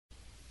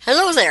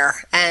Hello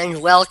there,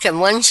 and welcome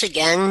once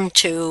again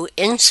to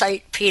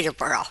Insight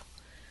Peterborough.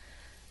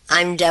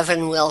 I'm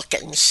Devin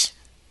Wilkins.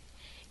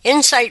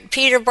 Insight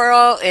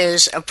Peterborough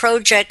is a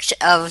project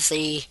of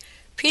the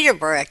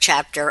Peterborough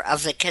chapter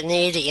of the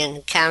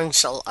Canadian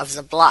Council of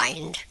the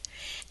Blind.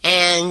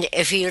 And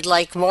if you'd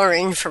like more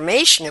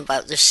information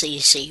about the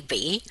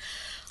CCB,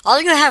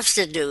 all you have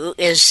to do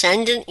is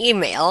send an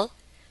email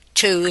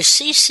to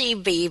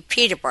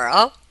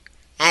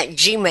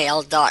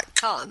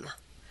ccbpeterborough@gmail.com.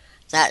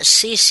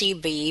 That's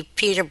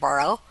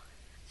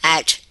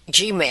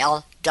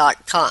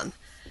ccbpeterborough@gmail.com.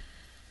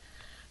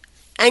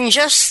 And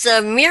just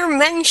the mere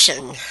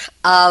mention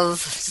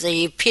of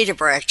the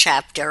Peterborough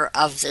chapter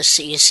of the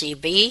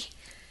CCB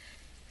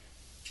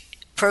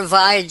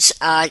provides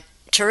a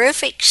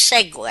terrific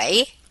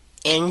segue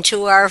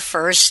into our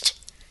first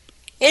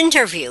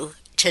interview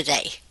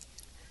today.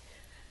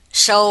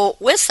 So,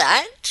 with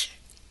that,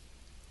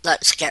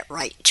 let's get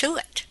right to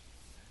it.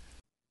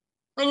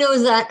 I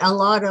know that a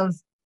lot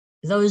of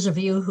those of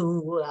you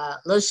who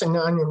listen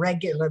on a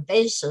regular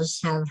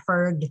basis have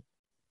heard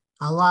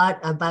a lot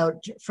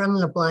about From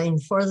the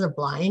Blind for the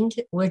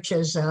Blind, which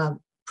is a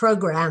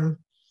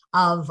program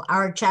of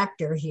our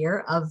chapter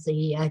here of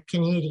the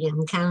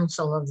Canadian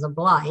Council of the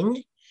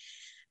Blind.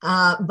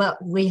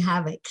 But we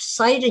have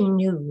exciting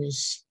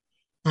news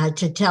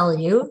to tell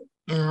you.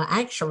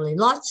 Actually,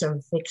 lots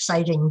of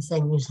exciting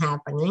things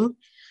happening.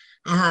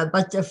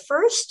 But the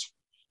first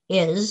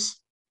is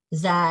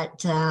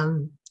that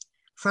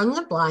From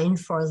the Blind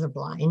for the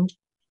Blind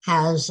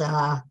has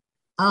a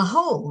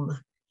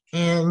home.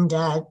 And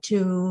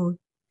to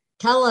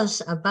tell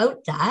us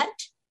about that,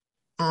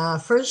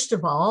 first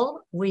of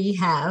all, we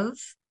have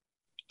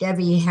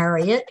Debbie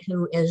Harriet,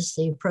 who is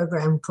the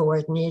program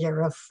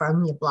coordinator of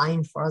From the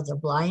Blind for the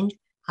Blind.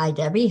 Hi,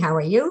 Debbie. How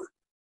are you?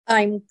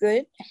 I'm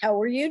good.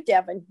 How are you,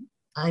 Devin?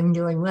 I'm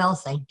doing well,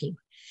 thank you.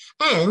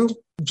 And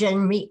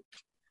Jen Meek,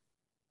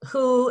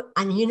 who,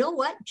 and you know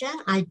what, Jen,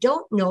 I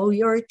don't know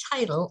your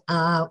title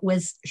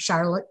with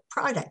Charlotte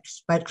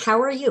Products, but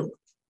how are you?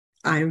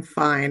 I'm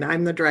fine.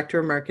 I'm the director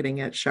of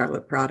marketing at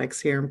Charlotte Products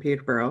here in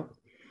Peterborough.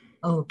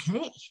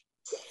 Okay.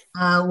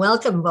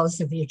 Welcome, both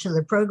of you, to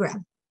the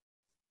program.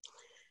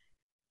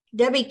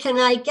 Debbie, can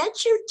I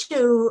get you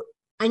to,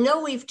 I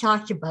know we've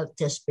talked about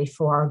this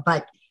before,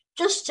 but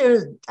just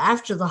to,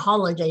 after the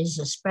holidays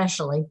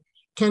especially,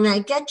 can I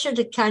get you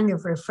to kind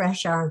of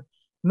refresh our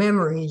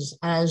memories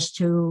as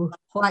to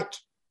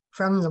what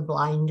From the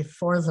Blind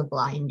for the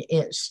Blind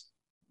is?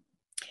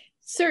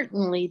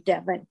 Certainly,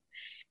 Devin.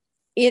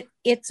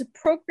 It's a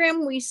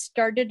program we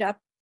started up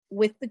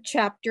with the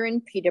chapter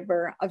in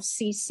Peterborough of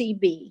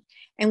CCB,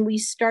 and we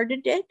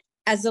started it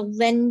as a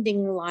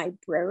lending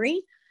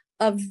library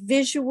of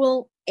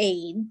visual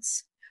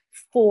aids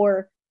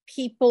for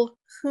people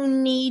who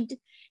need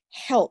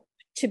help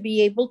to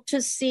be able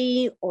to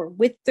see, or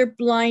with their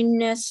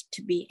blindness,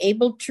 to be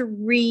able to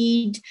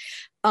read.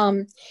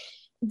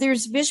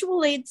 There's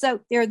visual aids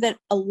out there that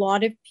a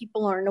lot of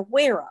people aren't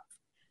aware of.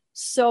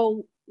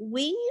 So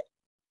we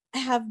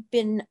have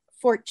been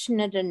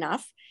fortunate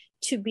enough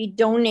to be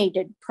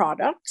donated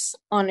products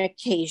on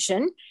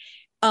occasion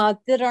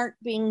that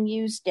aren't being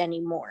used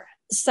anymore,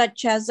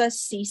 such as a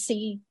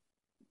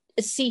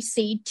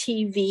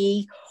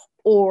CCTV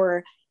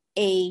or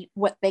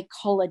what they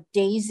call a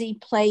Daisy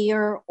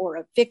player or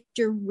a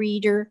Victor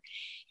reader.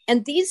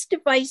 And these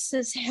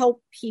devices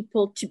help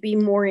people to be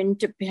more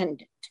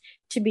independent,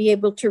 to be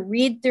able to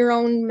read their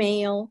own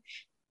mail,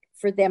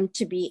 for them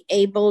to be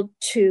able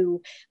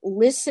to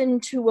listen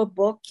to a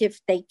book if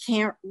they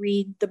can't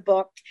read the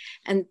book,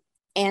 and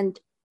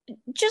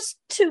just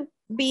to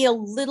be a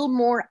little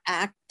more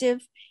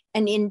active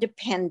and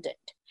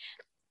independent.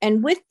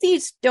 And with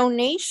these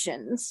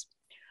donations,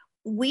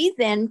 we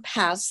then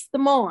pass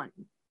them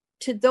on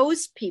to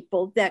those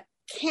people that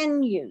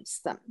can use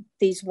them,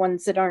 these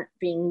ones that aren't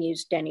being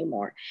used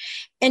anymore.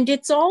 And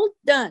it's all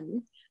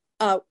done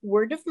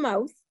word of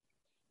mouth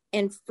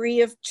and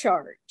free of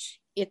charge.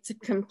 It's a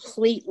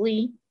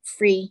completely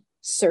free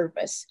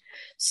service.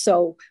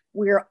 So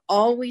we're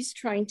always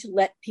trying to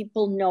let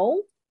people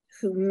know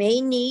who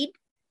may need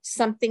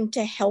something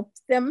to help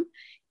them,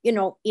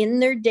 in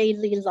their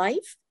daily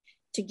life,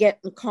 to get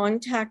in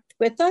contact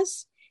with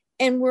us.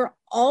 And we're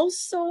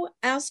also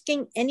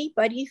asking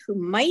anybody who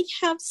might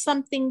have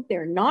something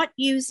they're not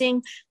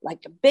using,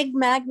 like a big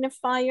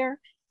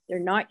magnifier, they're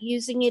not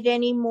using it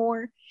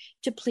anymore,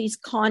 to please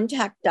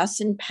contact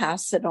us and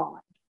pass it on.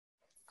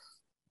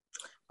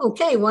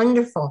 Okay,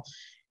 wonderful.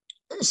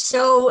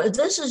 So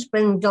this has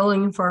been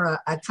going for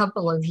a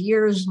couple of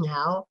years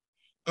now,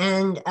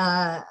 and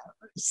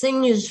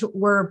things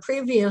were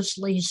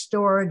previously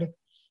stored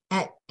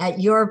at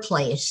your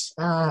place,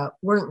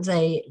 weren't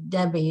they,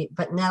 Debbie?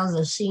 But now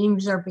the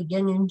seams are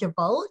beginning to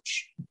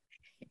bulge?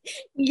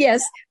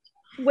 Yes.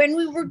 When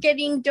we were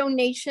getting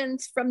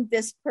donations from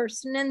this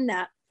person and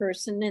that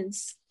person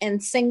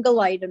and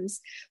single items,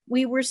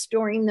 we were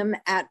storing them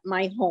at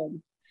my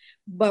home.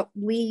 But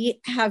we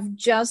have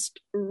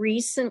just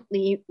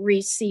recently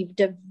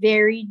received a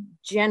very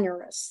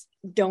generous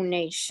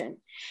donation.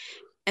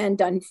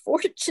 And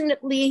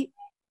unfortunately,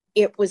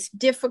 it was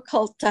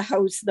difficult to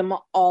house them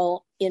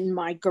all in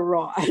my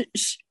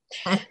garage.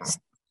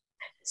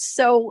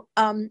 So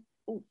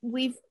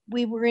we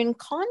were in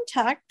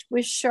contact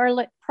with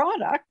Charlotte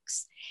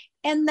Products,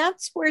 and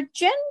that's where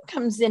Jen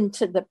comes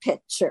into the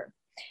picture,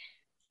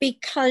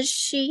 because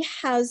she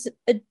has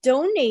a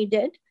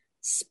donated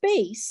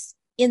space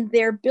in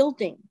their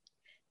building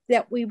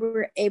that we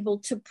were able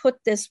to put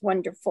this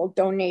wonderful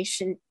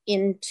donation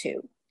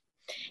into.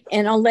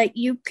 And I'll let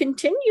you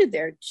continue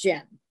there,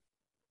 Jen.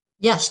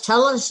 Yes,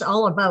 tell us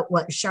all about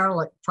what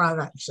Charlotte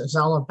Products is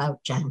all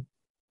about, Jen.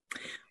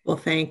 Well,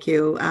 thank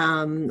you.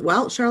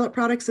 Well, Charlotte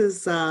Products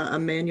is a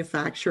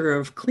manufacturer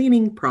of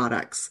cleaning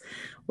products.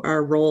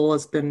 Our role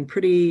has been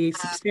pretty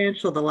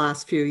substantial the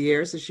last few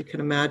years, as you can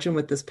imagine,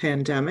 with this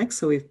pandemic.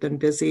 So we've been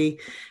busy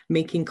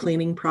making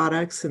cleaning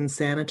products and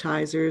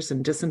sanitizers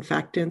and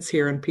disinfectants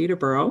here in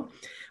Peterborough.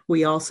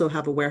 We also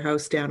have a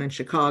warehouse down in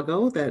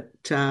Chicago that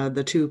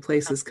the two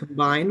places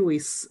combined, we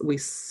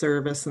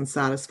service and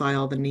satisfy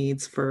all the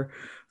needs for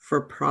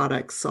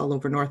products all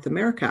over North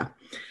America.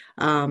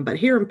 But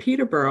here in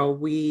Peterborough,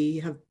 we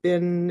have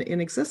been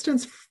in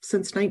existence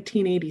since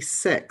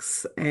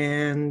 1986.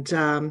 And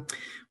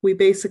we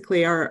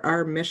basically,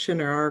 our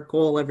mission or our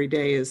goal every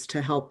day is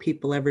to help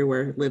people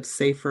everywhere live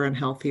safer and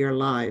healthier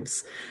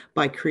lives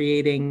by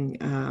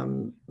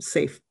creating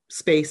safe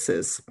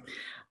spaces.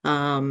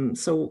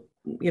 So,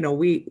 you know,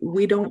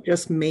 we don't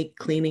just make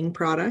cleaning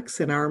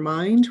products in our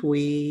mind.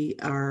 We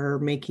are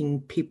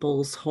making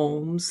people's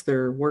homes,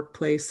 their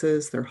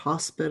workplaces, their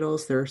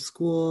hospitals, their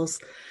schools.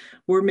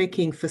 We're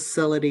making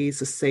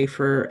facilities a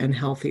safer and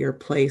healthier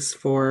place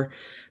for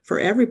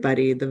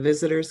everybody, the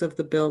visitors of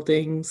the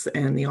buildings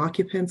and the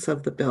occupants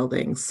of the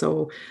buildings.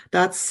 So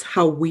that's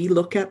how we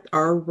look at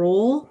our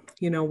role.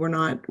 You know,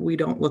 we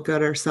don't look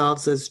at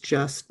ourselves as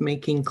just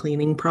making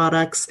cleaning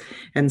products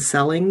and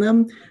selling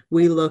them.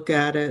 We look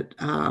at it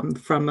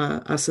from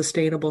a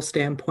sustainable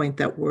standpoint,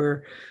 that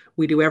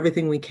we do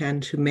everything we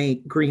can to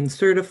make green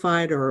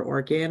certified or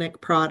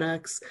organic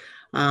products.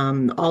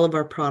 All of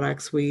our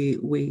products,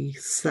 we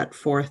set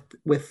forth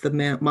with the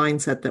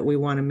mindset that we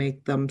want to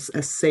make them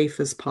as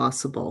safe as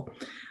possible,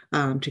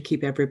 to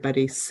keep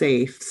everybody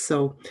safe.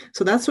 So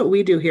that's what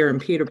we do here in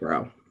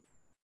Peterborough.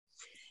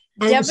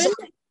 Devin?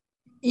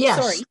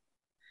 Yes. Sorry.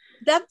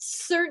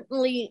 That's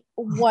certainly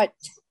what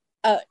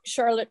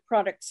Charlotte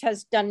Products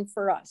has done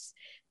for us.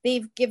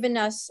 They've given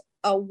us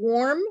a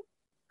warm,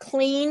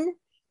 clean,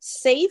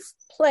 safe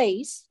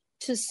place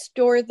to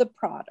store the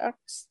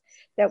products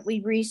that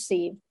we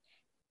receive.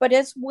 But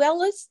as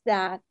well as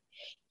that,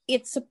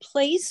 it's a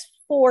place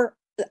for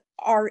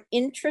our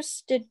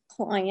interested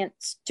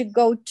clients to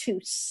go to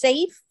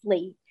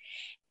safely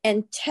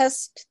and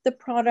test the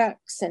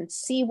products and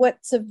see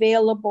what's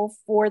available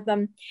for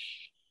them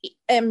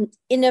in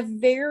a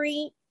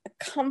very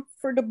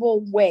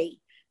comfortable way,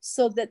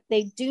 so that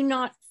they do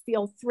not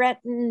feel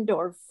threatened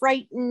or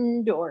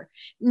frightened or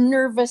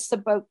nervous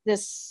about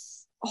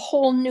this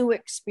whole new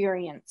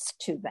experience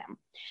to them.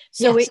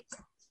 So yes.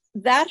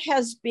 That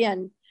has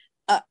been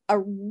a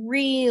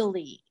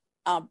really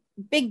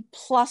big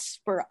plus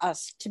for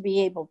us to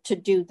be able to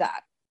do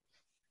that.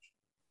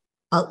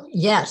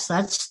 Yes,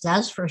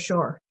 that's for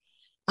sure.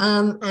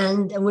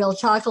 And we'll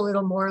talk a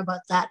little more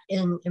about that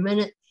in a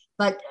minute.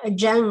 But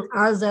Jen,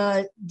 are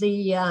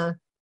the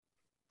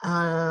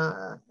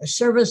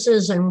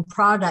services and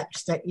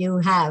products that you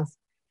have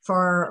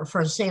for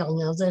sale,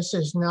 now this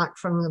is not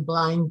from the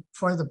blind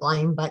for the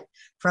blind, but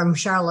from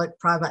Charlotte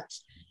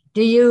Products,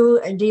 do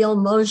you deal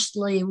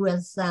mostly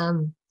with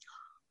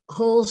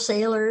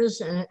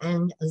wholesalers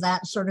and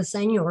that sort of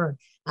thing, or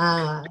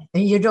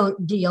you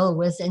don't deal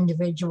with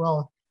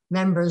individual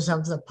members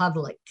of the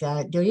public,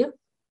 do you?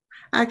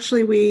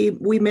 Actually,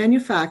 we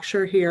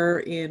manufacture here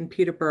in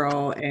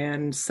Peterborough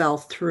and sell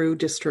through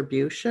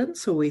distribution.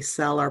 So we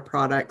sell our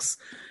products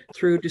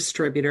through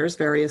distributors,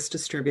 various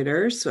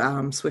distributors.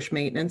 Swish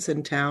Maintenance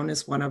in town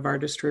is one of our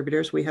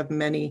distributors. We have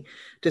many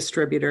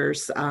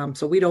distributors.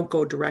 So we don't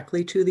go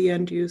directly to the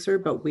end user,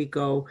 but we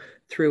go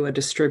through a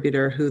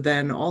distributor who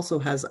then also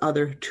has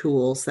other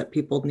tools that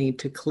people need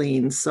to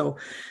clean. So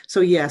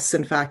yes,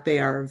 in fact, they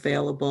are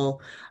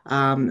available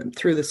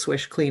through the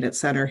Swish Clean It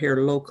Center here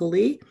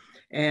locally,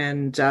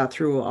 and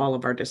through all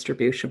of our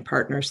distribution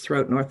partners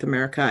throughout North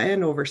America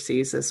and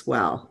overseas as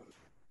well.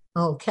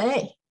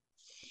 Okay.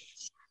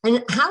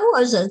 And how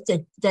was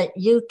it that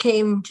you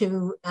came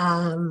to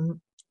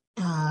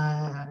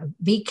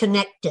be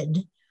connected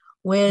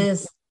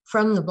with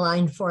From the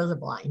Blind for the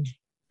Blind?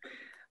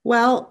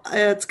 Well,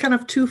 it's kind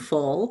of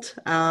twofold.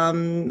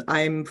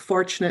 I'm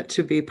fortunate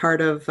to be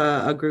part of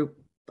a group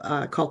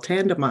called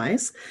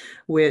Tandemize,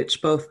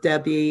 which both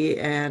Debbie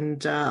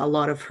and a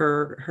lot of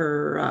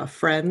her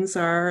friends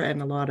are,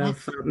 and a lot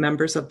of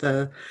members of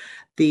the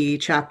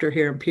chapter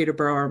here in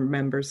Peterborough are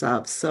members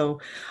of. So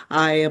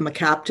I am a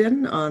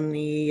captain on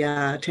the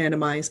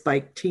Tandemize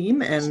bike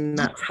team, and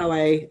that's how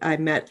I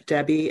met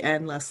Debbie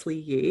and Leslie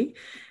Yee.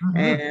 Mm-hmm.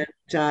 And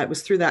it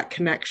was through that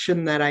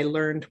connection that I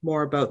learned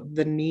more about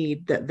the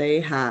need that they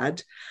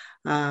had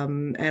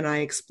And I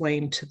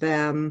explained to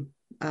them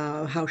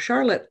how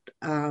Charlotte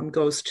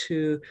goes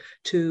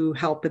to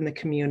help in the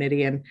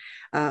community. And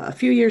a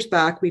few years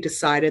back, we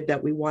decided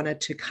that we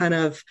wanted to kind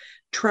of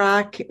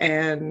track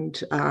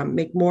and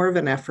make more of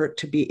an effort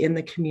to be in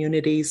the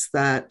communities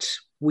that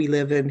we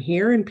live in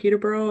here in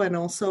Peterborough, and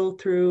also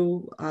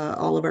through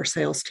all of our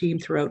sales team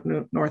throughout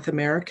North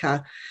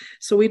America.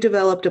 So we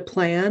developed a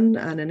plan,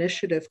 an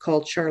initiative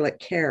called Charlotte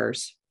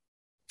Cares.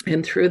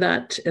 And through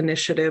that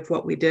initiative,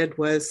 what we did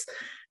was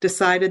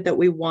decided that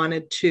we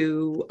wanted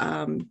to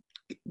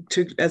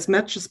as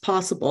much as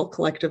possible,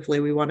 collectively,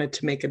 we wanted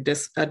to make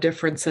a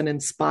difference and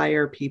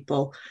inspire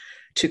people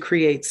to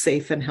create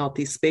safe and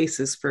healthy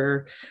spaces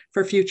for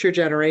future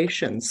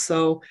generations.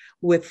 So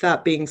with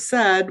that being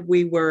said,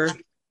 we were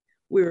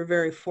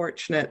very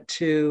fortunate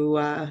to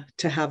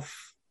have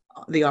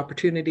the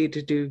opportunity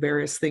to do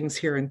various things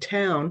here in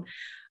town.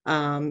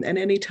 And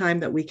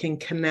anytime that we can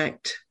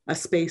connect a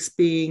space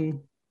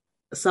being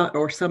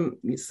some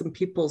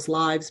people's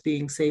lives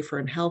being safer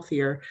and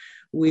healthier,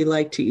 we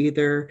like to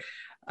either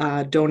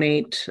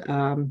donate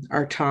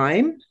our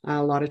time.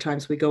 A lot of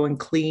times we go and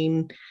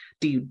clean,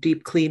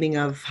 deep cleaning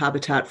of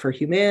Habitat for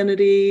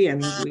Humanity,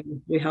 and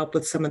we help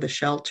with some of the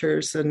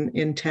shelters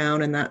in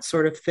town and that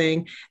sort of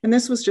thing. And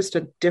this was just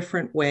a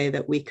different way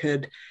that we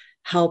could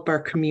help our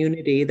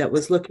community that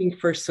was looking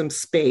for some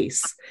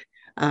space,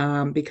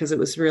 because it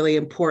was really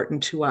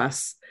important to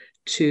us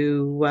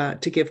to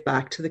give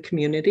back to the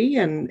community,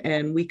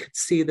 and we could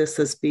see this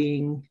as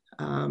being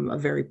a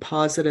very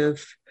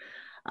positive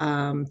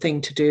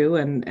thing to do,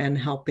 and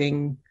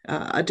helping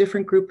a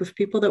different group of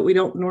people that we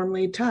don't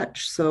normally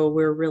touch. So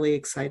we're really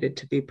excited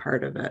to be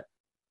part of it.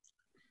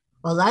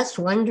 Well, that's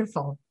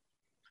wonderful.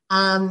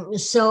 Debbie,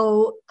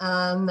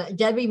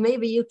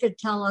 maybe you could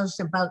tell us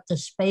about the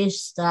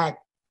space that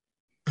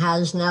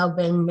has now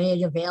been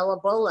made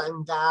available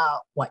and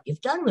what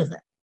you've done with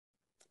it.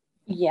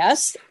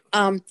 Yes.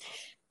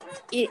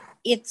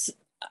 It's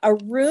a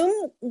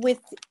room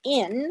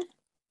within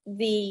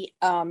the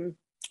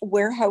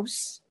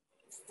warehouse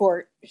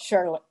for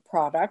Charlotte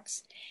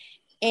Products,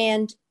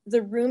 and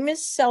the room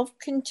is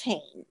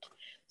self-contained.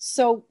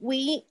 So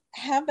we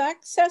have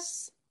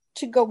access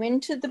to go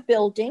into the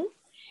building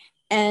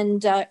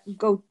and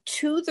go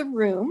to the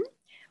room,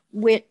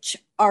 which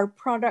our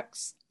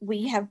products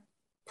we have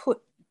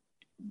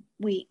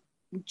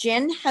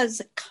Jen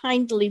has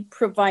kindly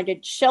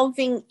provided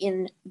shelving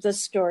in the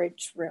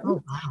storage room.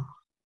 Oh, wow.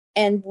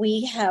 And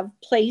we have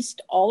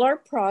placed all our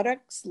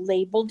products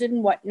labeled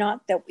and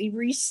whatnot that we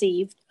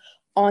received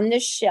on the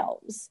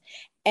shelves.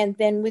 And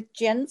then with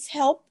Jen's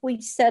help, we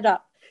set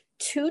up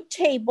 2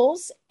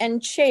 tables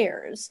and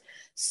chairs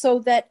so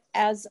that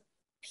as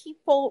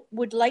people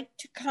would like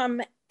to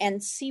come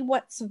and see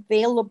what's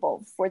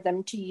available for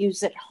them to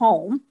use at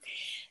home,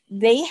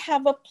 they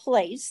have a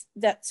place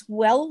that's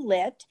well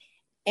lit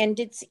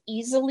and it's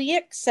easily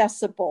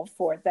accessible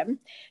for them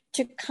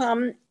to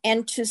come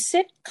and to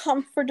sit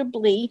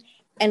comfortably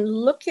and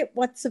look at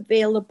what's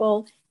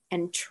available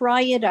and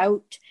try it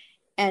out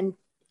and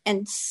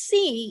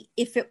see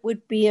if it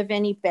would be of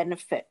any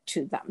benefit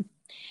to them.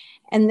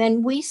 And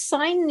then we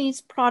sign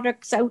these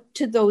products out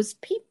to those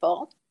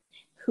people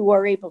who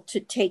are able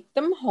to take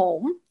them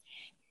home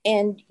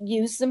and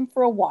use them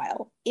for a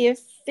while.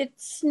 If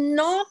it's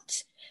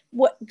not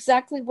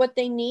exactly what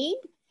they need,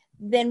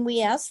 then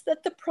we ask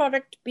that the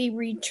product be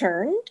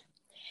returned,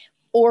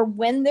 or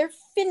when they're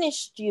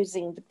finished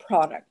using the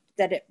product,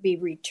 that it be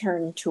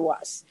returned to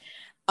us.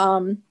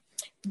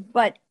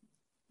 But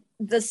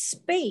the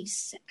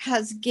space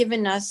has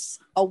given us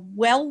a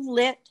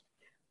well-lit,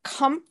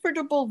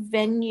 comfortable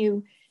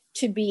venue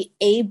to be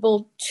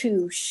able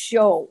to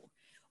show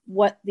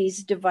what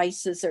these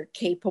devices are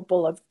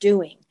capable of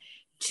doing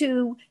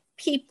to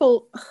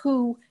people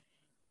who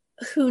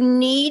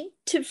need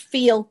to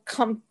feel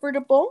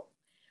comfortable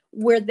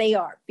where they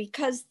are,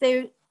 because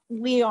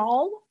we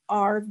all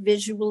are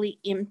visually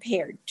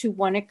impaired to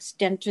one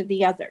extent or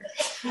the other.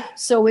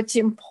 So it's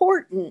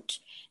important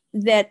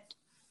that,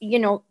 you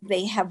know,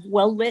 they have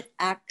well-lit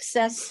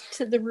access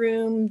to the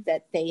room,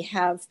 that they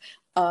have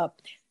a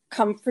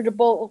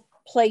comfortable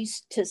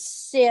place to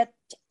sit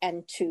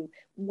and to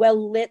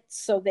well-lit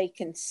so they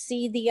can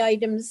see the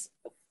items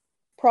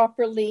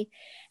properly.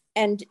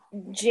 And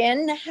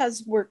Jen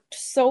has worked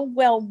so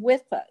well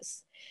with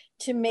us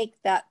to make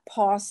that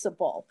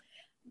possible.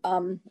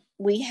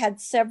 We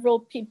had several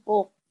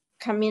people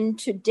come in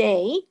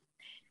today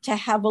to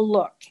have a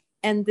look,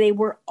 and they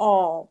were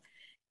all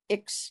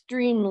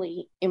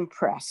extremely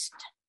impressed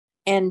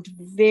and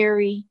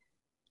very,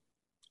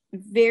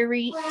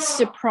 very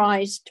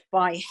surprised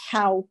by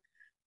how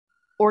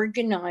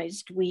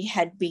organized we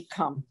had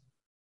become.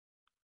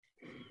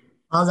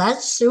 Oh,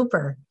 that's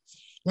super.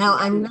 Now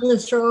I'm going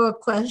to throw a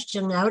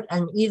question out,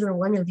 and either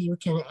one of you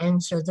can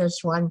answer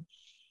this one.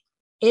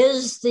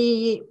 Is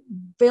the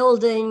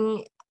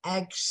building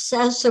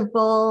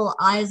accessible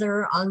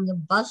either on the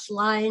bus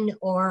line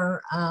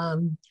or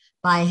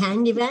by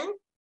handy van?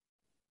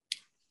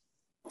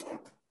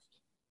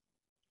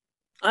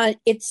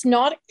 It's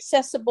not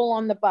accessible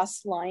on the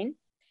bus line,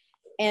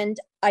 and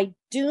I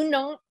do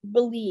not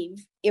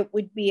believe it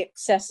would be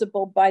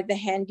accessible by the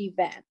handy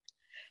van.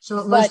 So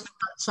it must be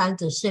outside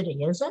the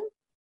city, is it?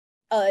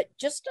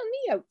 Just on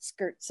the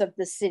outskirts of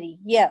the city,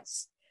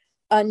 yes.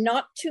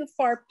 Not too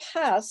far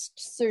past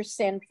Sir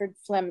Sandford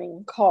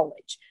Fleming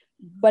College,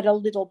 but a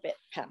little bit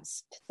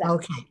past that.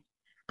 Okay.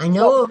 I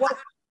know.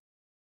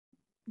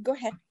 Go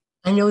ahead.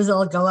 I know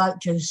they'll go out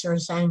to Sir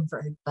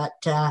Sandford, but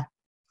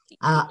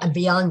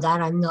beyond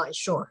that, I'm not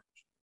sure.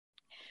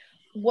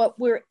 What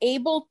we're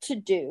able to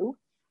do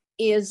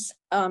is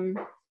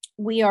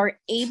we are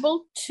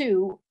able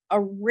to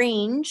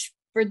arrange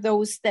for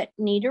those that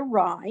need a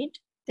ride,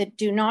 that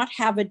do not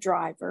have a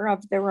driver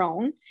of their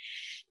own,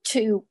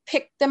 to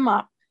pick them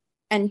up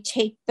and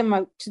take them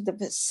out to the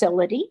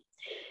facility.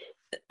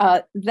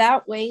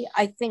 That way,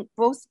 I think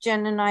both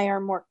Jen and I are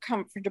more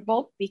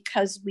comfortable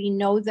because we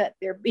know that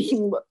they're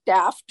being looked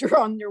after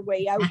on their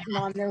way out and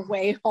on their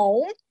way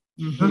home.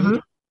 Mm-hmm.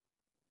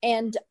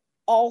 And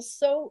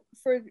also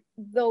for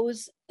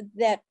those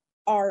that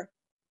are,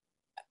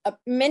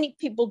 many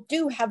people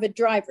do have a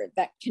driver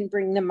that can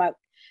bring them out,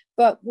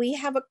 but we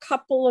have a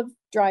couple of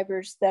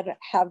drivers that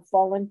have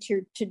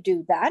volunteered to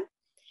do that.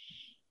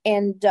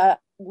 And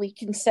we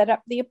can set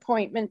up the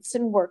appointments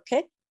and work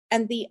it.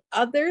 And the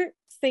other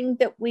thing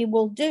that we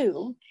will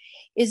do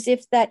is,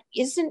 if that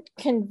isn't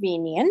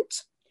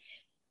convenient,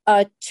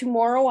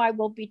 tomorrow I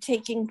will be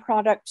taking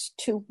products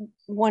to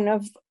one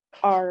of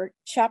our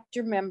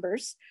chapter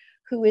members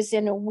who is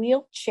in a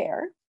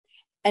wheelchair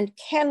and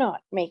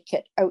cannot make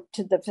it out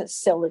to the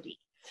facility.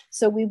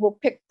 So we will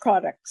pick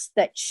products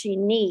that she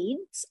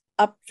needs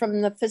up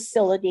from the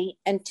facility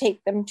and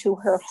take them to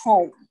her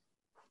home.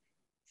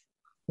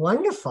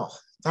 Wonderful.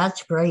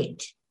 That's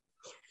great.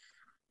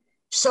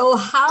 So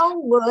how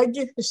would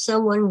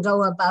someone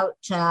go about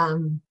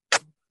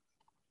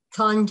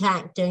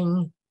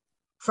contacting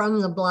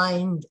From the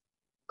Blind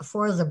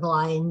for the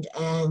Blind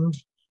and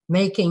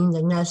making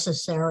the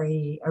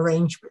necessary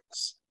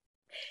arrangements?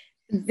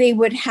 They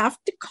would have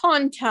to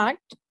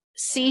contact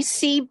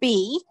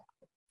CCB,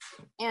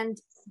 and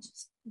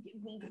just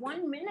give me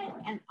 1 minute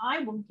and I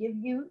will give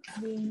you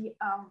the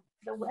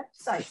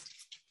website.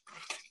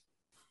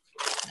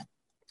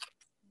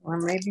 Or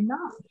maybe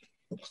not.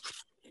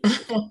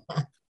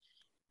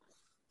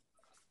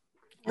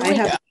 I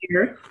have it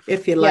here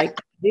if you like.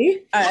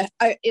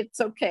 It's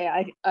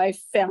okay. I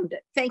found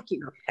it. Thank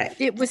you.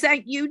 Okay. Was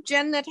that you,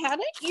 Jen, that had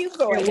it? You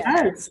go It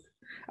ahead. was.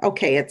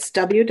 Okay, it's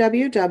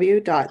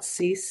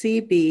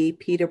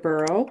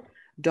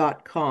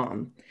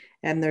www.ccbpeterborough.com.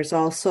 And there's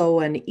also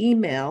an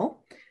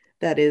email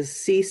that is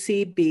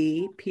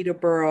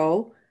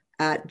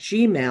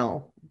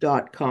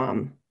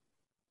ccbpeterborough@gmail.com.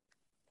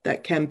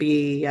 That can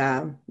be,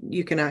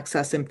 you can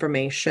access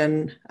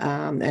information,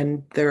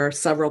 and there are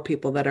several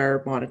people that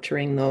are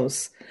monitoring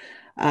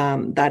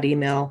that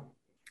email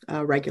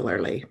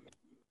regularly.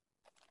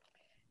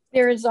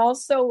 There is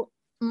also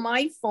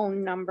my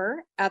phone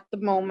number at the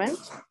moment,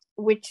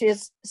 which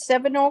is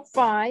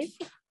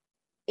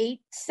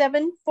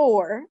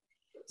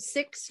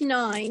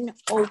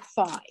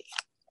 705-874-6905.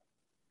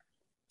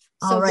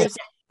 So there's a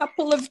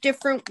couple of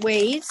different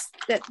ways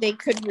that they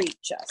could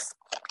reach us.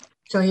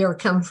 So you're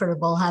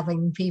comfortable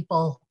having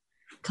people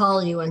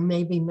call you and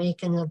maybe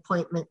make an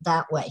appointment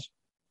that way?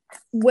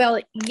 Well,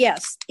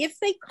 yes. If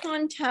they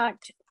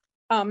contact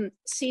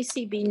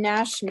CCB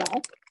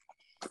National,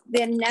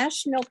 then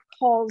National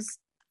calls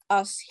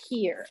us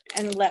here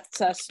and lets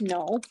us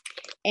know.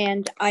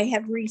 And I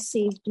have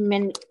received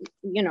many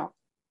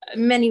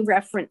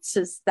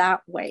references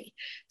that way.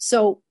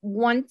 So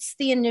once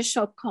the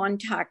initial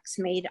contact's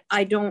made,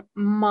 I don't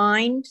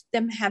mind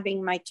them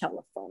having my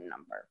telephone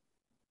number.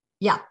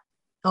 Yeah.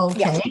 Okay.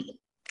 Yeah.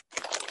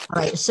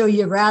 All right. So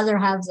you'd rather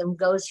have them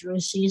go through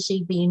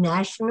CCB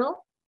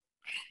National?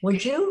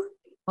 Would you?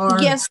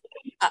 Or yes.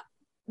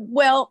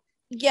 Well,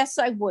 yes,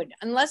 I would,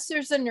 unless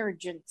there's an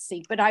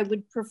urgency, but I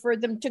would prefer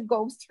them to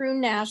go through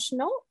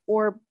National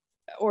or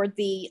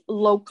the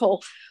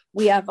local.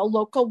 We have a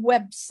local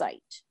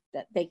website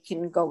that they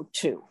can go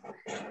to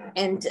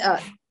and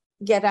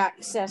get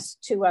access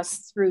to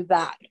us through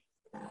that.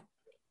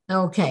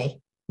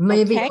 Okay.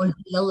 Maybe it would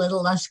be a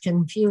little less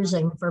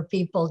confusing for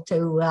people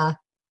to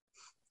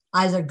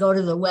either go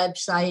to the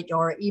website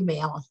or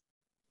email.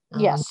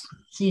 Yes.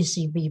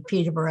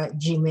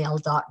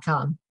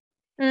 ccbpeterborough@gmail.com.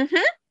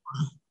 Mm-hmm.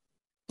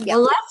 Yeah.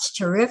 Well, that's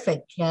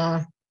terrific.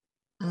 Jen,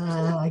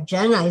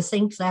 I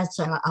think that's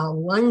a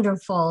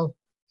wonderful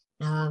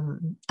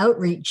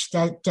outreach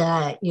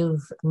that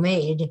you've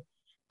made.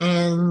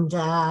 And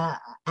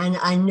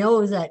I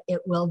know that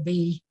it will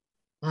be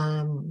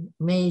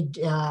made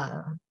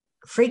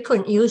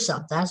frequent use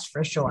of, that's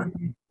for sure.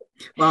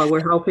 Well,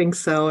 we're hoping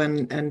so,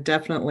 and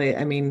definitely,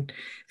 I mean,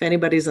 if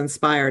anybody's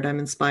inspired, I'm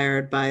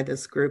inspired by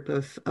this group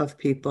of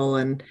people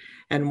and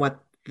what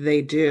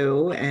they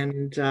do,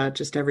 and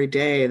just every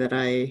day that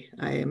I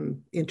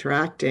am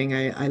interacting,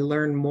 I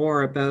learn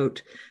more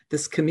about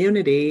this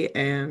community,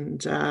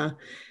 and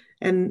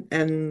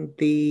and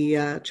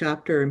the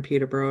chapter in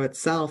Peterborough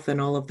itself,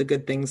 and all of the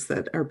good things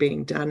that are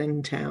being done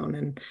in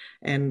town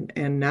and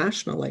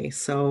nationally.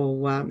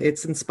 So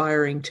it's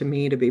inspiring to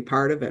me to be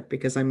part of it,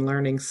 because I'm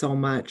learning so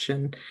much,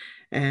 and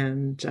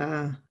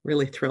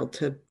really thrilled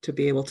to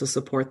be able to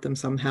support them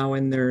somehow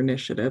in their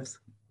initiatives.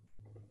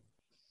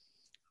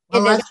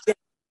 Well,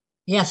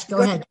 yes,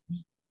 go ahead.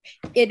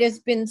 It has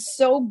been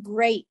so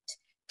great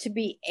to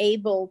be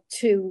able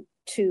to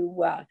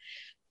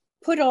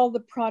put all the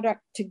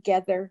product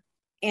together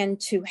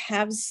and to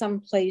have some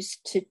place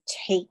to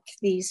take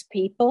these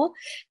people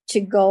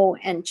to go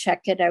and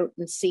check it out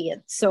and see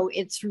it. So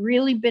it's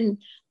really been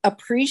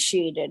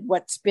appreciated.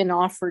 What's been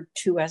offered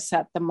to us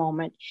at the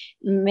moment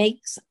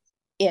makes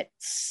it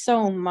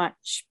so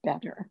much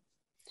better.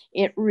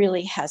 It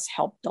really has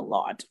helped a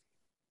lot.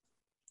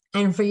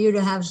 And for you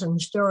to have some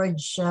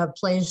storage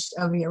place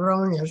of your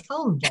own at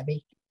home,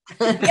 Debbie.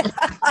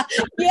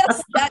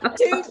 Yes, that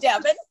too,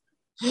 Devin.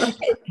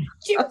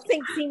 Jim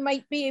thinks he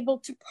might be able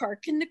to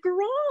park in the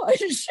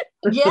garage.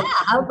 Yeah,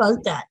 how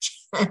about that?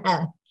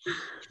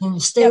 And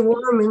stay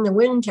warm in the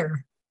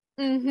winter.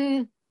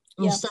 Mm-hmm.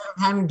 Instead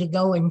of having to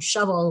go and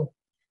shovel,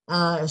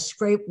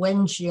 scrape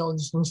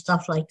windshields and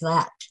stuff like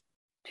that.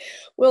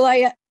 Well,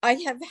 I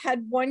have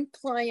had one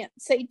client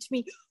say to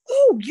me,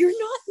 "Oh, you're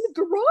not in the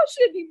garage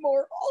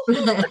anymore.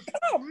 I'll have to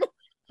come."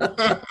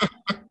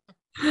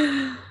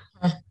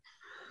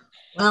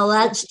 Well,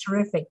 that's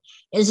terrific.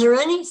 Is there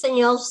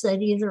anything else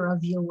that either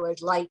of you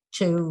would like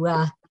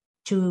to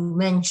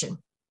mention?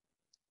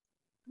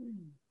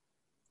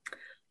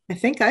 I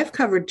think I've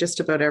covered just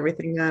about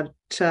everything that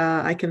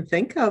I can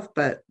think of,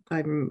 but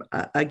I'm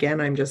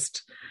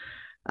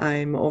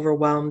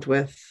overwhelmed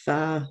with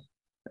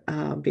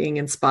being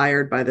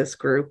inspired by this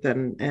group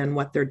and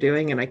what they're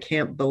doing, and I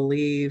can't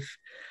believe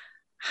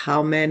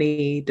how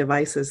many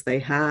devices they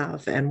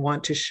have and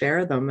want to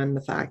share them, and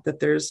the fact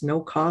that there's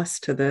no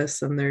cost to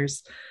this, and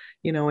there's,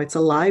 it's a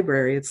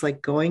library. It's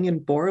like going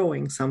and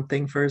borrowing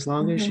something for as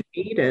long as you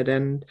need it,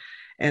 and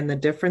the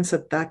difference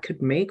that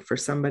could make for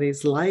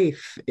somebody's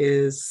life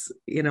is,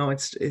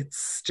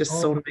 it's just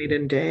so night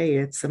and day.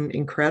 It's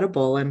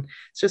incredible, and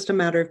it's just a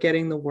matter of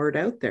getting the word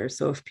out there.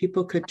 So if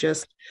people could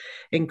just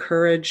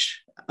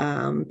encourage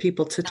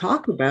people to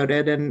talk about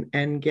it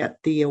and get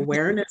the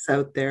awareness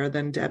out there,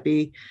 then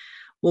Debbie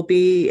will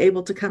be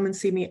able to come and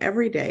see me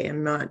every day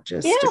and not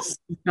just a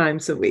few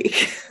times a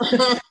week.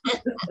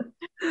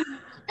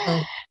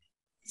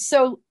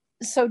 So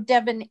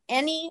Devin,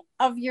 any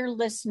of your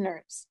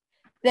listeners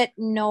that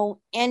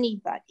know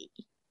anybody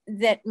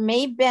that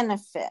may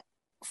benefit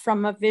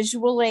from a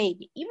visual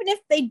aid, even if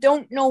they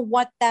don't know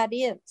what that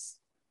is,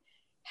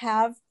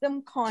 have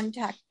them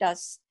contact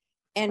us,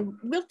 and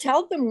we'll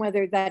tell them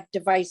whether that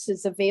device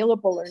is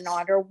available or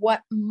not, or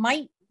what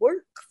might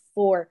work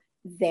for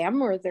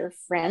them or their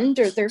friend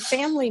or their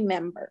family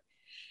member.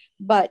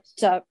 But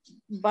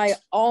by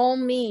all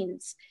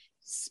means,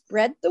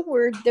 spread the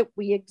word that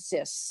we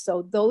exist,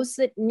 so those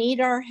that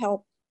need our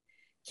help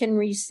can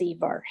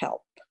receive our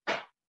help.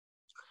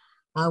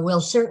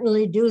 We'll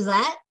certainly do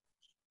that.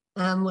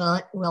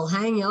 We'll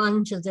hang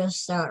on to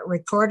this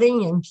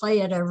recording and play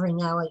it every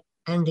now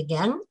and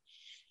again.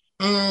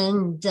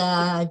 And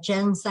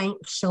Jen,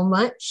 thanks so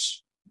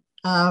much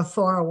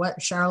for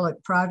what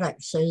Charlotte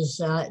Products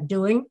is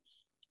doing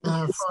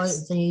for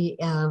the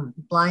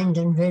blind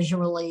and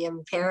visually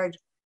impaired,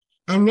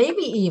 and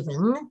maybe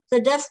even the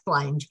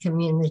deafblind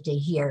community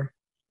here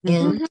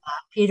in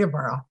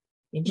Peterborough.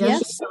 You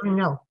just never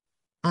know.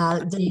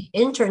 The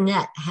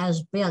internet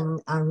has been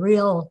a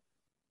real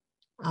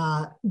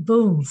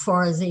boom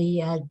for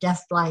the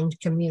deafblind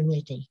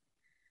community.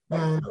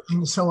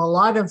 And so a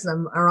lot of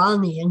them are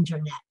on the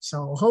internet.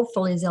 So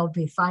hopefully they'll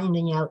be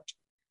finding out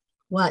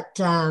what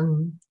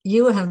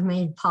you have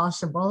made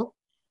possible,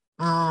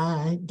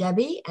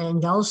 Debbie,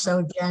 and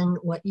also Jen,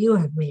 what you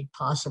have made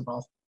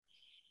possible.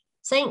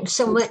 Thanks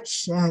so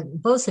much,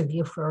 both of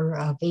you,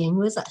 for being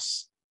with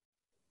us.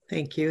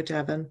 Thank you,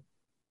 Devin.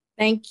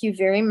 Thank you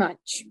very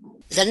much.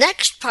 The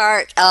next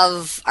part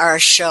of our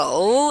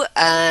show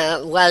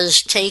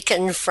was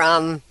taken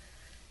from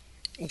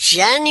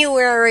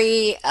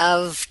January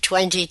of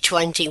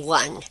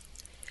 2021.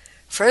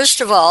 First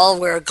of all,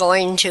 we're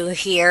going to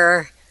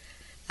hear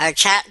a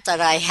chat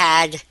that I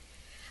had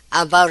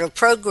about a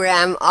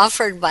program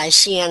offered by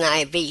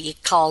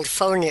CNIB called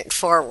Phone It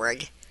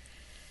Forward.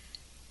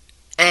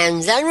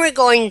 And then we're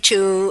going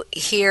to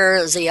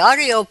hear the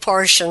audio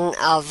portion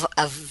of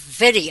a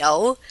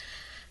video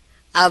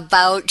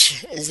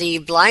about the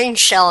Blind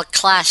Shell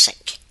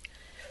Classic.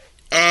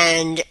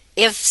 And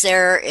if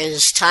there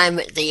is time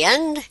at the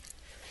end,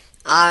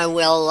 I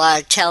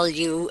will tell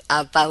you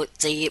about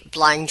the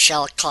Blind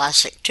Shell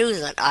Classic 2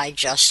 that I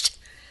just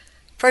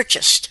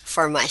purchased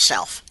for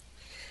myself.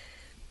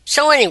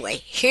 So anyway,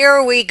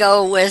 here we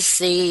go with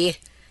the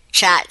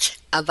chat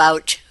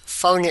about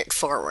Phone It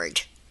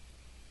Forward.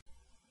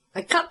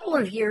 A couple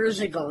of years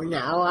ago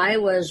now, I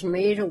was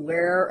made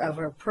aware of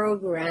a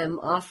program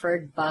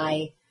offered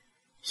by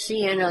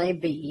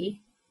CNIB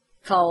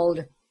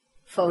called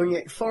Phone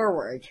It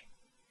Forward.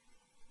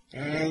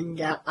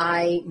 And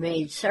I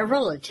made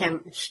several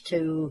attempts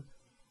to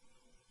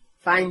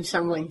find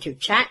someone to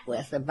chat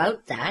with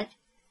about that,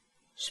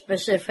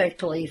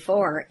 specifically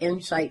for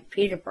Insight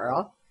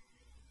Peterborough.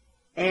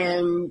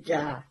 And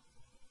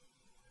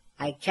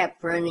I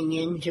kept running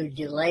into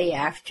delay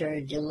after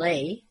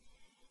delay.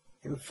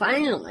 And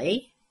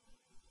finally,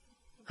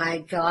 I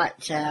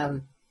got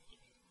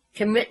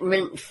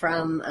commitment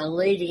from a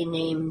lady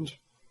named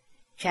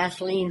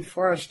Kathleen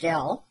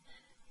Forrestal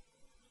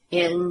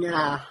in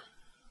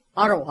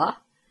Ottawa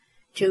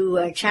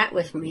to chat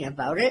with me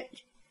about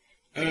it.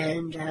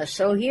 And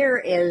so here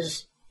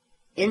is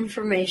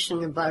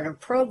information about a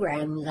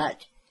program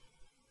that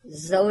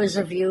those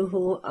of you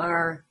who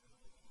are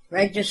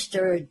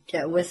registered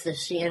with the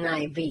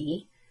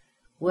CNIB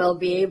will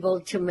be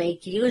able to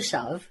make use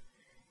of,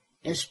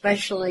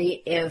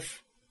 especially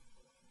if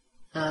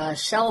a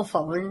cell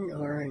phone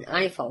or an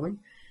iPhone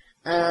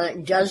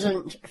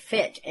doesn't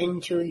fit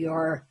into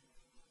your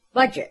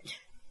budget.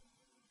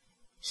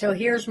 So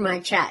here's my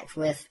chat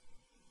with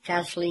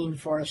Kathleen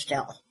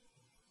Forrestal.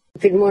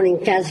 Good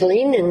morning,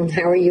 Kathleen, and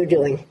how are you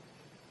doing?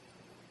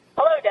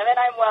 Hello, Devin.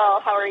 I'm well.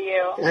 How are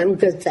you? I'm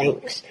good,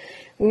 thanks.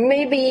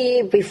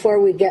 Maybe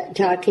before we get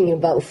talking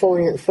about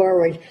Phone It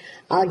Forward,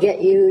 I'll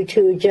get you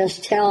to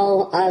just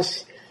tell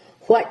us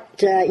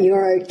what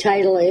your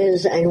title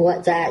is and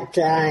what that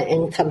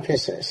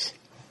encompasses.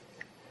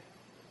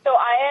 So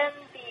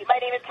my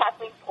name is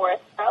Kathleen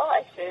Forrestal,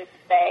 I should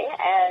say,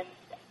 and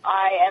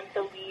I am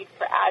the lead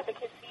for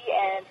advocacy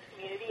and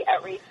community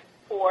outreach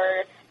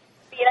for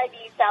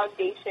CNIB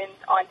Foundation's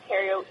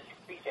Ontario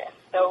East region.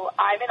 So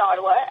I'm in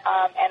Ottawa,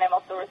 and I'm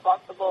also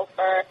responsible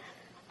for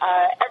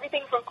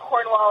everything from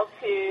Cornwall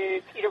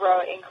to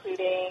Peterborough,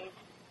 including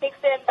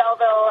Kingston,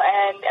 Belleville,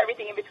 and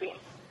everything in between.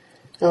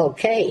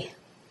 Okay.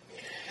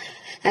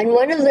 And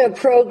one of the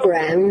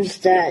programs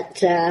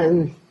that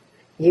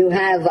you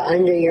have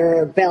under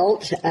your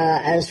belt,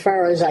 as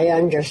far as I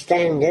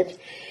understand it,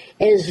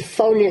 is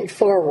Phone It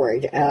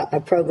Forward, a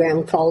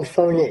program called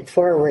Phone It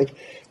Forward.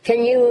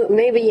 Can you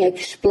maybe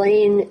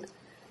explain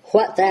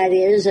what that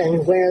is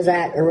and where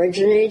that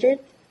originated?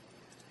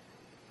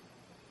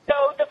 So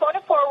the Phone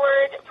It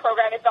Forward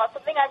program is not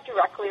something I'm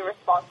directly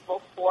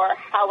responsible for.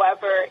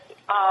 However,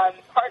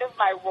 part of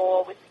my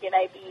role with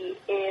CNIB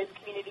is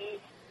community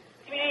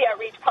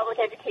outreach, public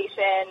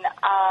education,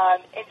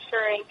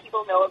 ensuring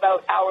people know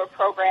about our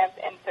programs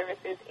and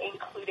services,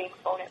 including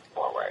Phone It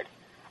Forward.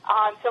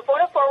 So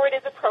Phone It Forward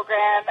is a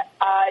program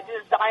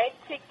designed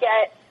to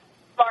get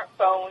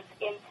smartphones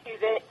into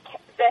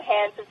the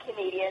hands of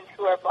Canadians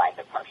who are blind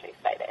and partially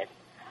sighted.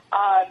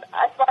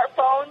 A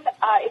smartphone,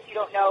 if you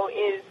don't know,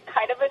 is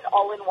kind of an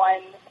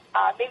all-in-one,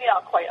 maybe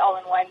not quite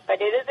all-in-one, but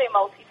it is a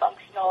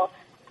multifunctional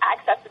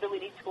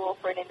accessibility tool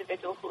for an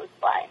individual who is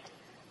blind.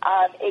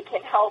 It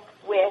can help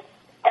with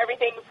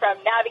everything from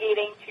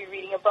navigating to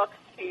reading a book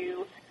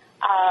to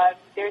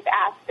there's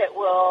apps that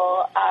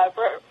will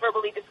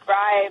verbally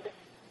describe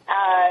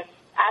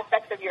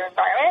aspects of your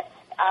environment,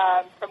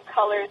 from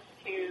colors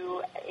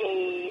to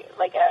a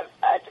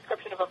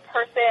description of a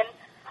person.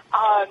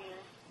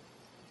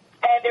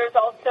 And there's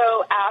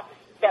also apps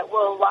that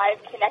will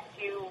live connect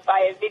you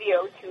via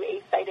video to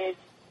a sighted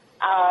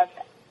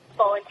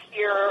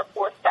volunteer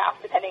or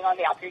staff, depending on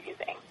the app you're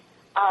using,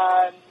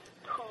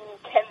 who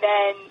can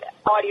then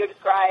audio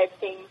describe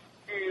things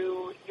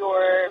through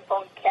your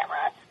phone's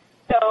camera.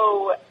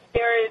 So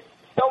there is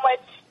so much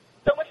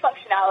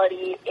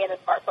functionality in a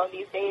smartphone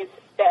these days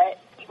that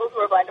people who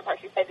are blind or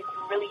partially sighted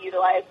can really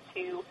utilize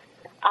to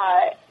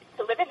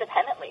live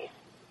independently.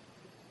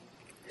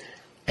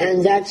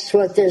 And that's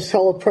what this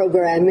whole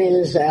program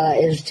is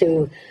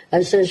to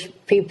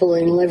assist people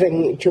in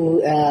living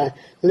to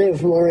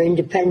live more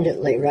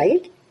independently,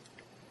 right?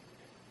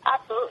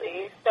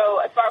 Absolutely.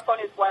 So a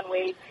smartphone is one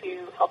way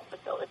to help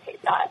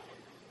facilitate that.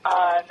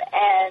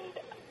 And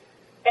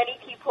many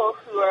people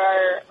who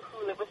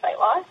live with sight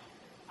loss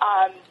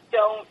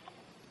don't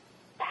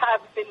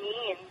have the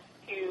means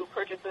to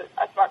purchase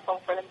a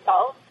smartphone for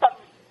themselves. Some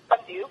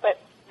do, but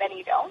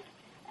many don't.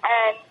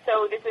 And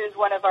so this is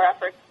one of our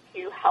efforts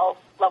to help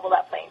level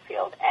that playing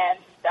field and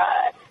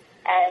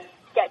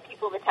get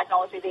people the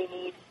technology they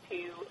need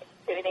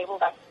to enable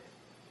them.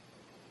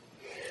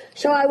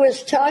 So I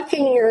was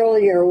talking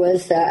earlier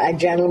with a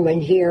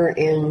gentleman here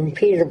in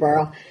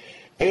Peterborough,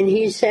 and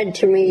he said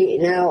to me,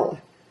 now,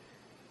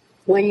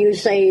 when you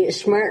say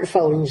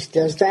smartphones,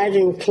 does that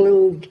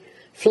include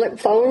flip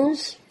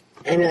phones?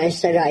 And I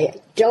said, I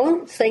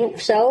don't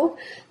think so,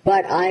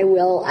 but I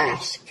will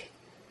ask.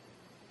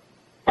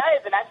 That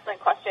is an excellent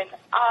question.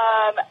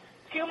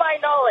 To my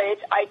knowledge,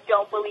 I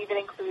don't believe it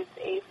includes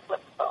a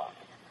flip phone.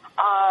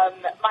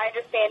 My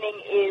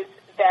understanding is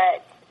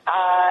that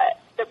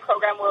the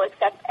program will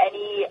accept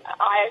any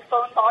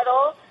iPhone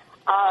model,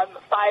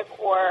 5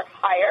 or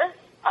higher,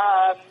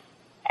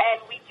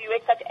 and we do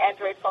accept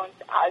Android phones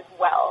as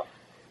well.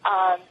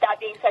 That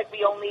being said,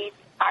 we only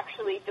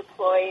actually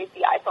deploy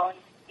the iPhones.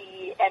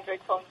 The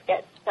Android phones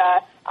get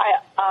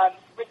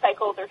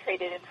recycled or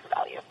traded in for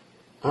value.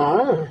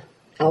 Ah,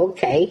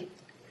 okay.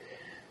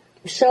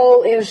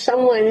 So if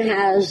someone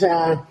has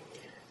an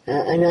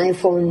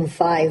iPhone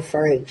 5,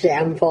 for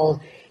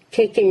example,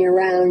 kicking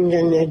around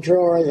in a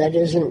drawer that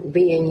isn't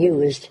being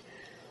used,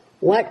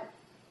 what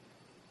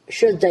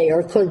should they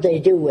or could they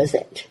do with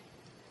it?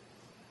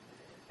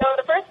 So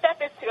the first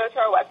step is to go to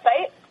our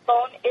website,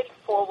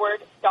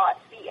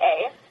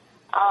 phoneitforward.ca.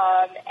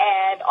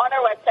 And on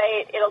our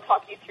website, it'll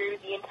talk you through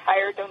the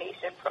entire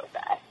donation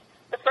process.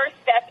 The first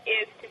step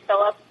is to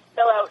fill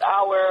out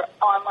our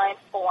online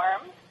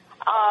form,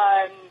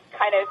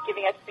 kind of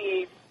giving us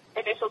the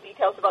initial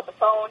details about the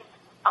phone.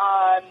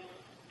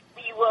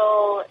 We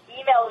will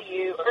email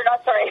you, or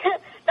not, sorry,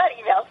 not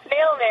email,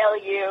 snail mail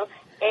you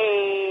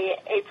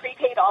a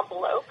prepaid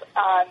envelope.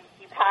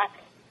 You pack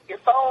your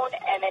phone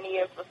and any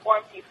of the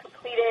forms you've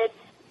completed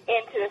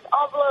into this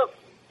envelope,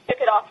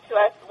 ship it off to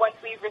us. Once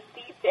we've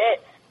received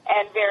it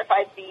and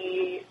verified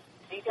the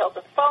details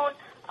of the phone,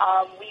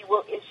 we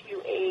will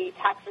issue a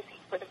tax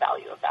receipt for the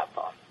value of that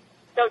phone.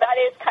 So that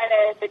is kind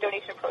of the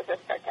donation process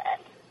start to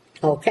end.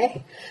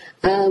 Okay.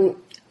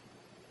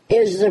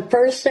 Is the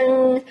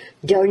person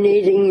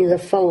donating the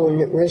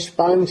phone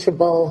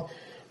responsible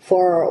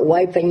for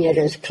wiping it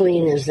as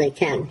clean as they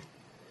can?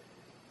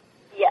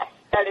 Yes,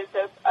 that is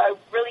a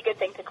really good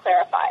thing to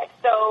clarify.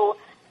 So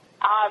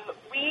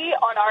we,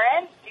 on our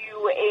end,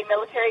 do a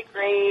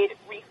military-grade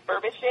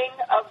refurbishing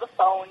of the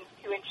phone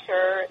to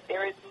ensure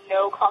there is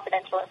no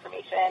confidential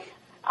information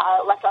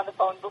left on the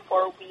phone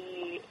before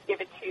we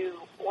give it to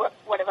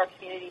one of our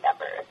community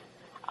members.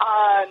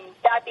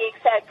 That being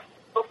said,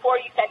 before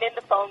you send in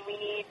the phone, we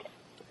need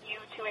you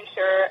to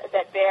ensure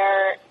that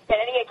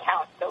any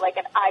accounts, so like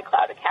an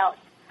iCloud account,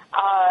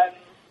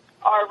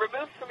 are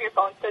removed from your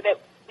phone so that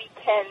we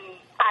can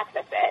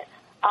access it.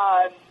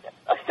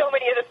 So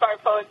many of the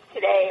smartphones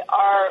today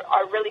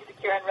are really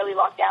secure and really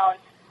locked down,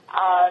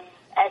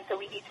 and so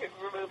we need to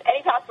remove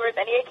any passwords,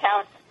 any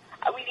accounts.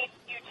 We need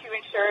you to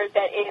ensure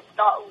that it's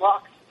not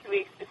locked to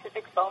a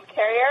specific phone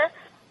carrier.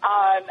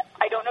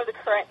 I don't know the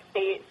current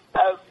state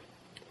of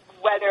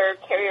whether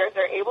carriers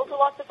are able to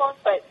lock the phones,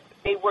 but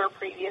they were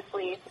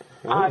previously.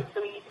 So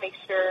we need to make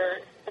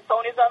sure the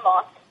phone is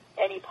unlocked,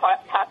 any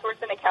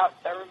passwords and accounts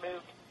are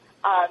removed,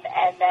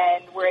 and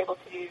then we're able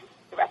to do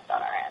the rest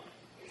on our end.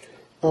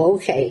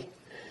 Okay.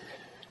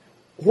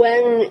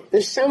 When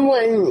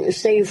someone,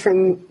 say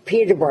from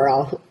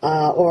Peterborough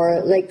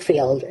or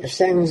Lakefield,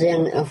 sends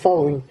in a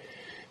phone,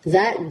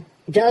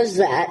 does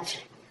that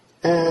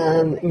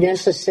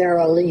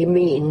necessarily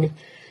mean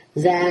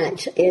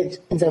that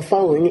the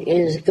phone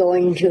is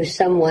going to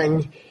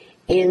someone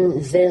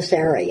in this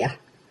area?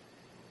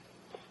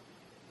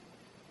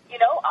 You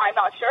know, I'm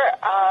not sure.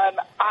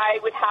 I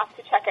would have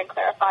to check and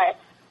clarify.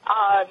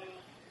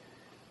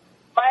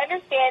 My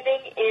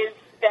understanding is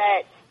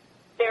that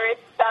there is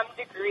some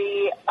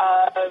degree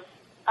of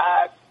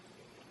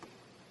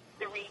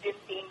the region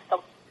being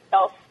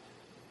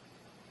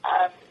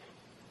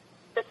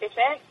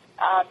self-sufficient.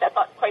 That's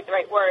not quite the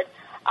right word.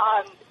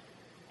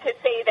 To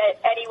say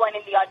that anyone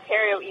in the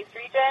Ontario East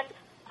region,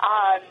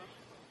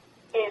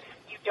 if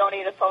you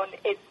donate a phone,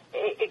 it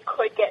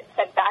could get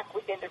sent back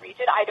within the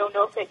region. I don't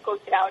know if it goes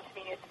down to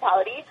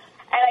municipality,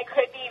 and I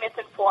could be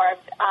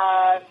misinformed.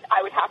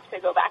 I would have to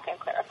go back and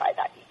clarify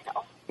that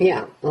detail.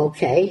 Yeah,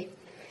 okay.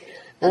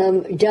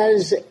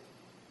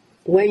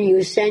 When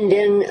you send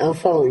in a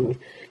phone,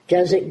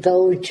 does it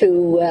go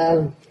to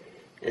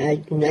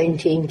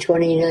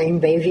 1929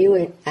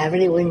 Bayview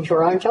Avenue in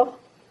Toronto?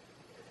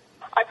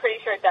 I'm pretty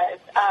sure it does.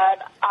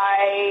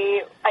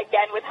 I,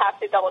 again, would have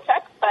to double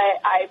check,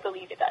 but I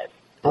believe it does.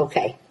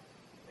 Okay.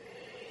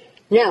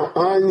 Now,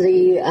 on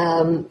the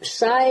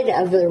side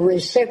of the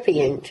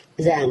recipient,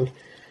 then,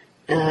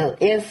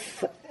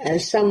 if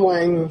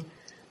someone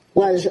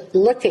was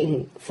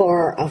looking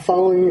for a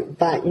phone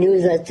but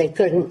knew that they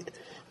couldn't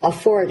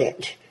afford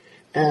it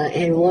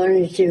and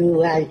wanted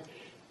to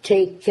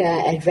take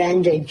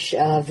advantage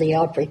of the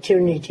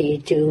opportunity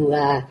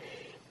to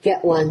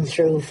get one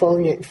through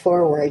Phone It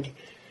Forward,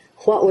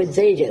 what would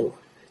they do?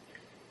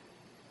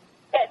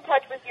 Get in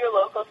touch with your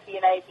local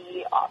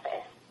CNIB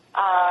office,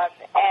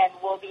 and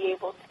we'll be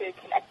able to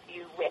connect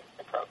you with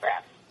the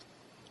program.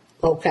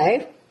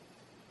 Okay.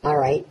 All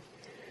right.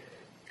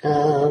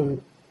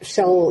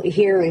 So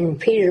here in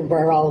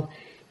Peterborough,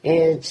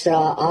 it's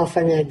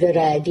often a good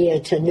idea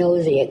to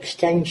know the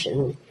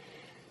extension,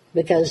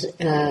 because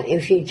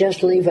if you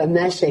just leave a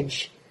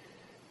message,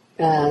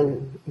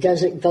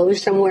 does it go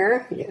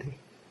somewhere?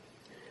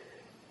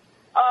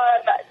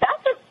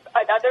 That's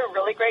another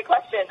really great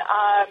question.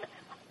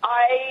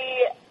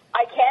 I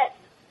can't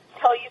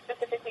tell you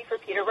specifically for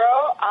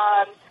Peterborough.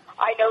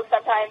 I know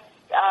sometimes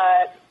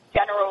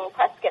general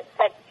requests get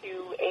sent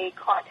to a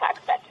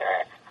contact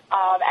center,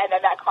 and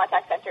then that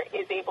contact center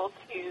is able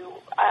to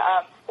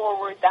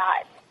forward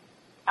that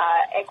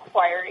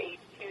inquiry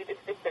to the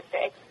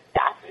specific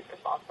staff who's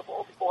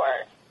responsible for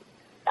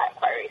that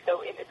inquiry.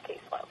 So in this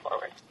case, Phone It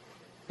Forward.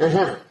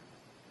 Uh-huh.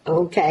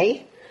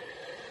 Okay.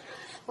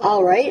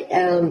 All right.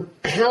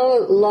 How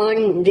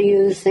long do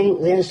you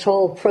think this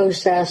whole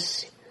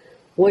process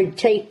would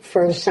take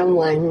for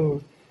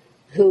someone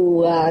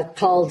who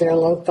called their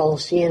local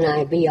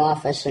CNIB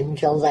office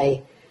until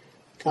they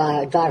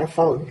got a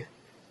phone?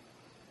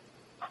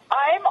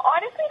 I'm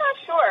honestly not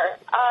sure.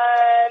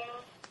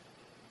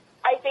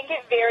 I think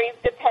it varies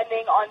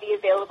depending on the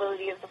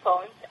availability of the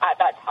phones at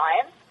that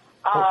time.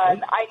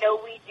 Okay. I know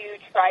we do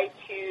try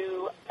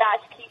to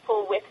match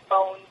people with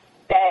phones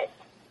that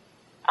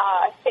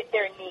fit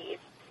their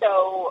needs.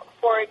 So,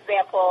 for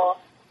example,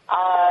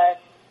 an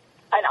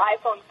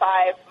iPhone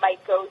 5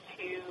 might go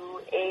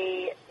to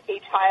a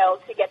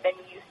child to get them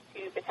used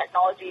to the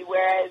technology,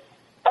 whereas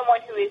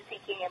someone who is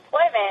seeking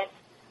employment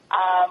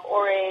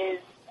or is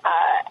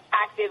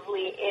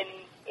actively in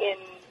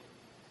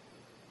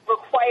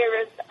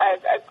requires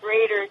a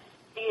greater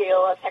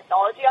deal of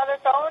technology on their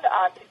phone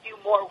to do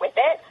more with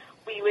it,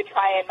 we would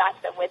try and match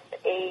them with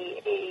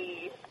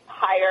a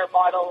higher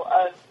model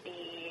of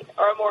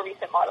or a more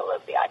recent model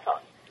of the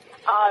iPhone.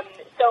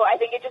 So I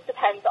think it just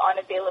depends on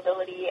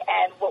availability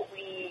and what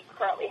we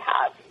currently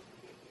have.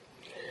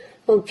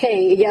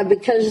 Okay, yeah,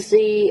 because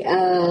the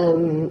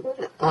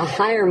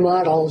higher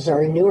models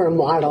or newer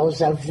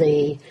models of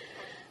the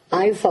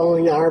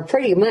iPhone are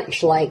pretty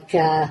much like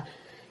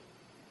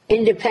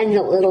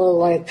independent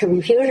little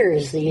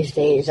computers these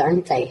days,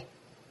 aren't they?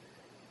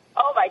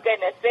 Oh my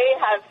goodness, they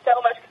have so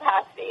much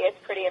capacity. It's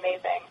pretty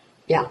amazing.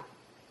 Yeah.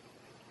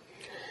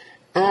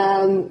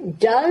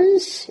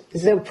 Does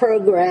the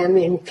program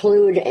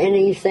include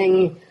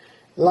anything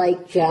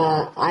like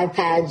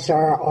iPads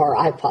or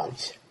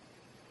iPods?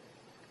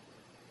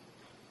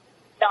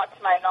 Not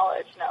to my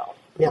knowledge, no.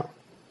 No.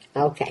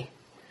 Okay.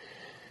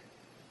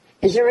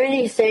 Is there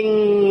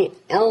anything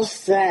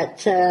else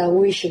that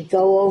we should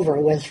go over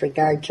with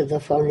regard to the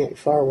Phone It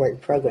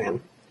Forward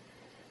program?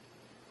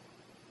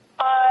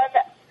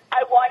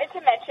 I wanted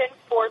to mention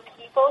for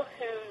people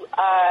who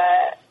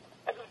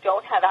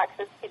don't have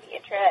access to the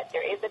internet,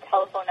 there is a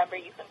telephone number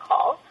you can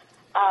call.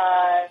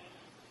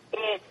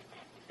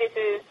 This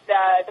is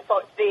the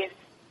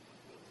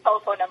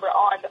telephone number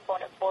on the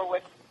Phone It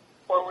Forward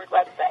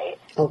website.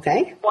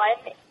 Okay.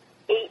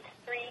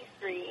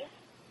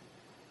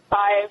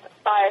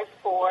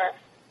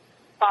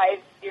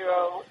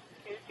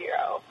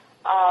 1-833-554-5020.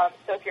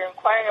 So if you're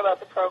inquiring about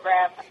the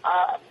program,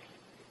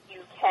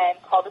 you can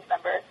call this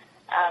number,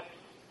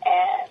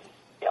 and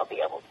they'll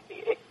be able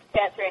to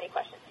answer any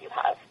questions you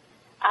have.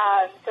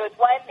 So it's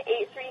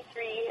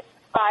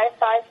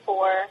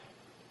 1-833-554-5020.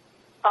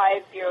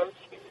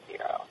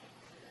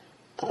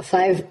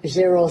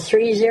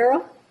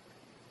 5030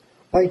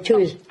 or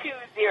 20?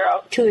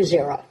 20.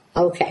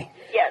 Okay.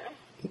 Yes.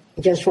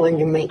 Just wanted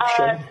to make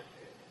sure.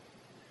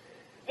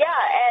 Yeah,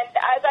 and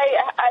as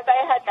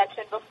I had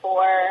mentioned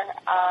before,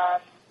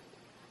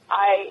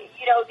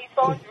 these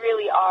phones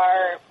really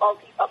are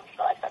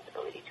multifunctional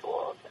accessibility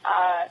tools,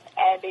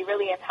 and they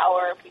really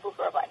empower people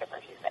who are blind or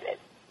visually limited.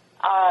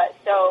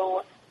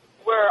 So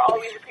we're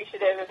always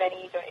appreciative of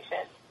any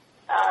donations,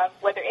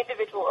 whether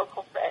individual or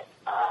corporate.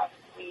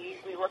 We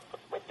work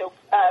with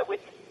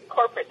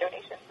corporate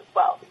donations as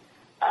well.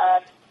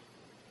 And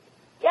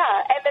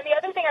then the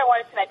other thing I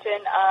wanted to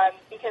mention,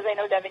 because I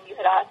know, Devin, you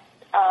had asked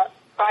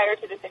prior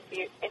to this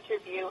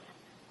interview,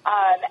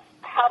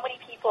 how many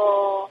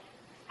people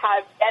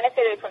have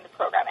benefited from the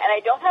program. And I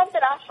don't have the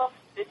national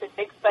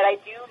statistics, but I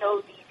do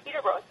know the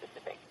Peterborough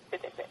statistics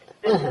if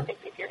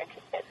you're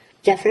interested.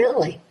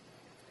 Definitely.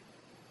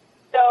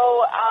 So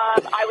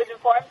I was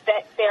informed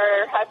that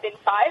there have been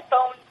 5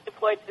 phones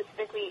deployed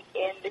specifically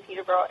in the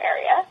Peterborough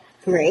area.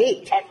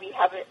 Great. And we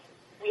have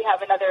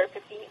another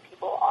 15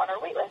 people on our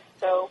wait list.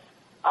 So,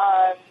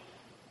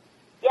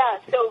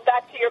 so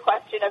back to your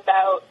question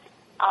about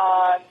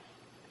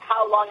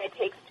how long it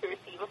takes to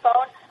receive a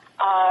phone.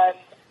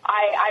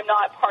 I'm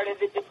not part of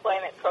the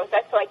deployment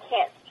process, so I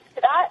can't speak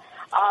to that.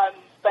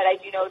 But I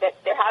do know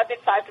that there have been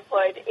 5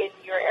 deployed in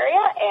your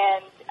area,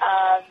 and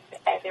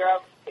there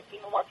are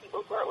 15 more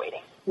people who are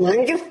waiting.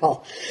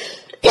 Wonderful.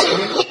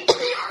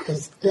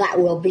 That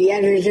will be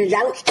edited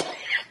out.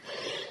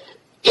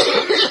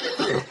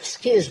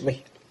 Excuse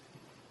me.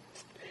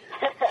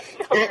 No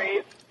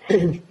worries.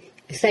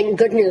 Thank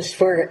goodness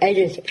for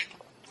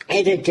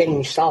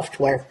editing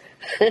software.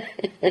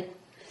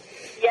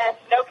 Yes,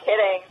 no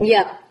kidding.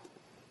 Yeah.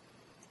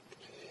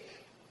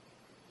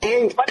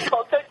 And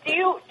wonderful. So do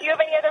you have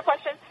any other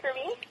questions for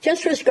me?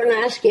 Just was going to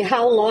ask you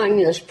how long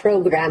this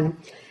program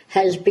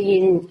has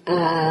been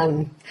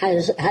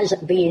has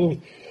it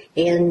been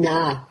in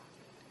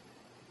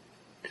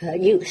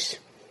use?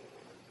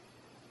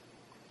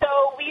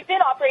 So we've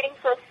been operating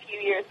for a few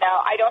years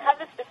now. I don't have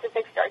the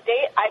specific start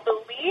date. I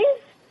believe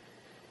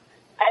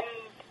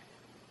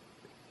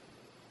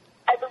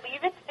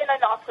it's been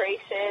in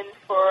operation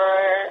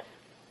for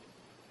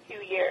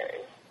 2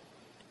 years.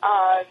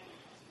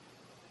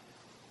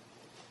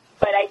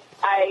 But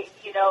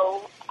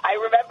I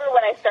remember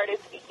when I started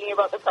speaking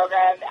about the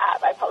program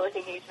at my public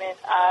engagement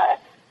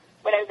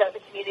when I was out in the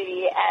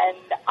community,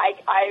 and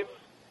I'm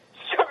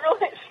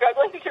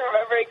struggling to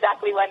remember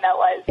exactly when that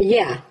was.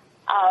 Yeah.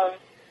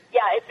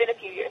 It's been a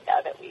few years now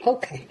that we've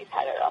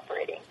had it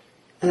operating.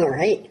 All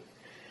right.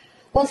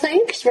 Well,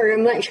 thanks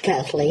very much,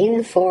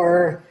 Kathleen,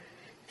 for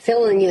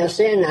filling us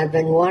in. I've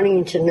been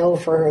wanting to know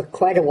for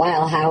quite a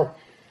while how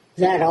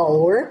that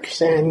all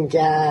works, and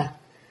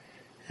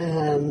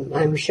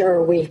I'm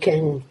sure we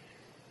can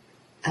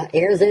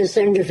air this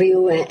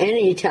interview at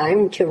any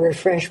time to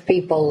refresh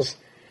people's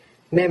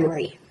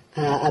memory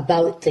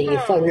about the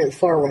Phone It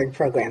Forward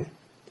program.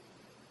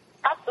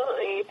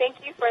 Absolutely. Thank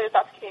you for this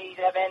opportunity,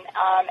 Devin,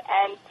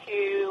 and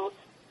to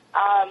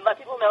let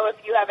people know if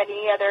you have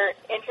any other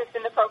interest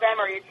in the program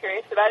or you're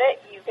curious about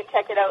it, you can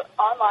check it out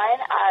online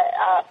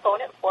at Phone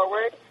It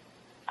Forward,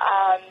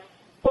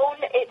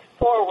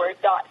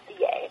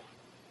 phoneitforward.ca.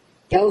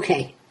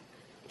 Okay.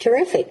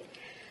 Terrific.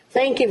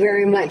 Thank you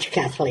very much,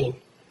 Kathleen.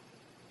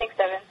 Thanks,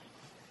 Devin.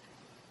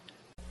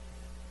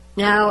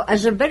 Now,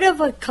 as a bit of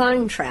a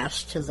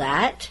contrast to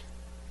that,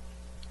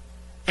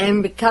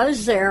 and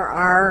because there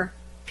are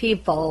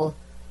people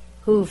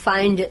who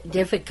find it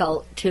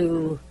difficult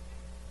to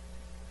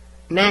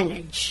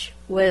manage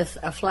with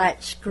a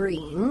flat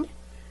screen,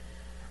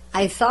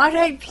 I thought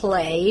I'd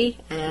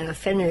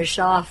finish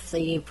off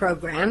the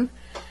program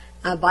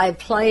by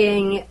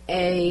playing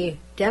a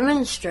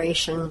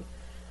demonstration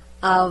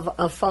of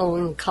a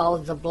phone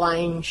called the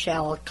Blind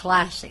Shell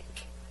Classic.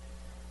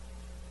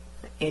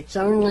 It's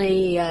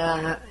only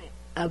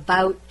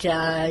about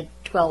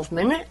 12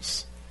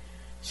 minutes,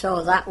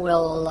 so that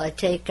will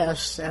take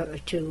us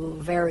to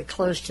very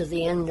close to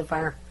the end of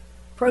our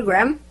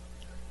program,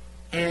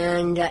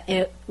 and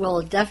it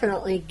will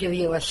definitely give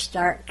you a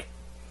stark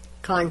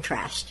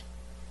contrast.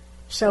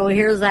 So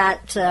here is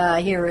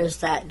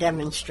that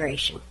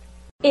demonstration.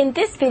 In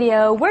this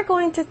video, we're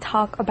going to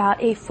talk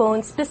about a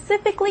phone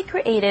specifically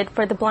created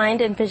for the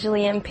blind and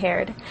visually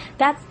impaired.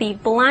 That's the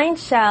Blind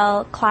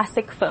Shell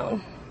Classic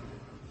phone.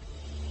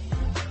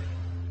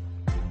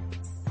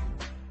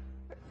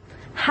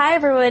 Hi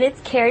everyone, it's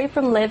Carrie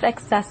from Live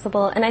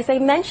Accessible, and as I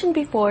mentioned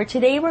before,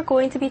 today we're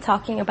going to be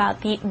talking about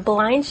the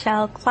Blind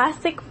Shell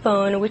Classic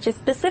phone, which is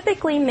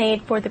specifically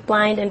made for the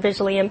blind and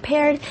visually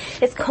impaired.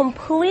 It's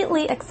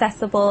completely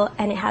accessible,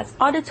 and it has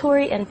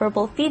auditory and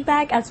verbal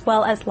feedback as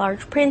well as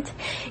large print.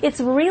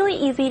 It's really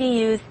easy to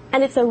use,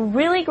 and it's a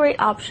really great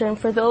option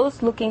for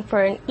those looking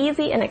for an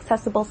easy and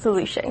accessible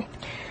solution.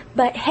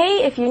 But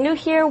hey, if you're new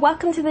here,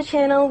 welcome to the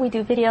channel. We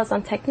do videos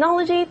on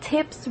technology,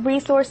 tips,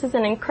 resources,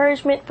 and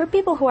encouragement for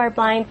people who are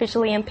blind,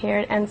 visually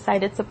impaired, and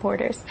sighted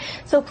supporters.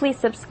 So please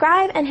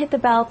subscribe and hit the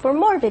bell for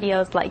more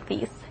videos like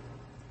these.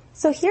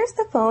 So here's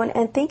the phone,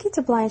 and thank you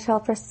to Blind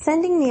Shell for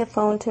sending me a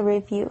phone to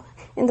review.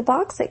 In the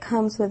box, it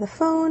comes with a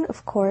phone,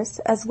 of course,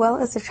 as well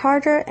as a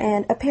charger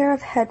and a pair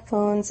of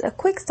headphones, a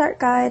quick start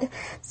guide,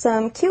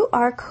 some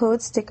QR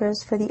code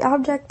stickers for the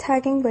object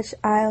tagging, which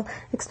I'll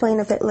explain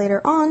a bit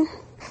later on.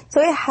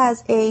 So it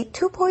has a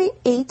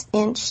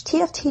 2.8-inch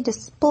TFT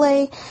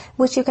display,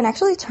 which you can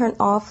actually turn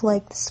off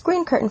like the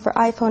screen curtain for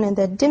iPhone and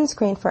the dim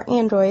screen for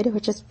Android,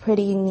 which is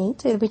pretty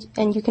neat,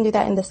 and you can do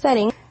that in the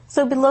setting.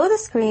 So below the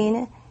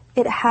screen,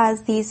 it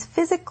has these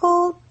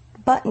physical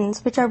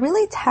buttons, which are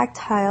really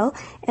tactile,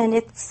 and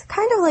it's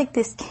kind of like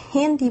this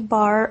candy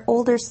bar,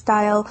 older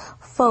style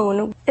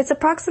phone. It's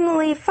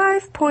approximately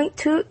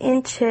 5.2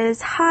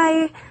 inches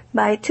high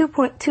by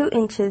 2.2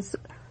 inches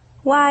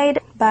wide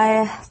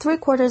by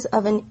 3/4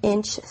 of an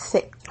inch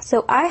thick.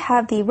 So I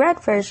have the red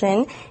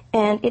version,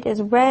 and it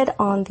is red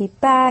on the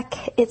back.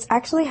 It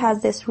actually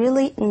has this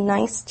really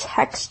nice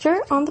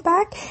texture on the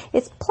back.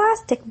 It's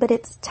plastic, but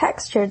it's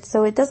textured,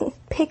 so it doesn't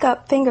pick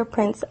up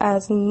fingerprints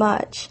as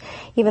much,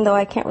 even though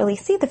I can't really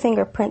see the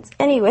fingerprints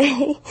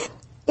anyway.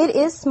 It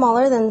is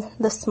smaller than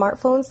the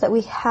smartphones that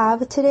we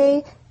have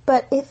today,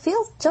 but it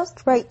feels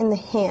just right in the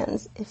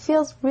hands. It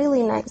feels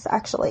really nice,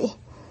 actually.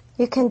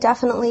 You can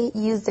definitely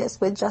use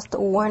this with just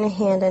one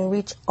hand and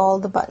reach all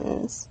the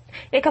buttons.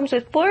 It comes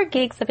with 4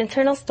 gigs of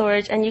internal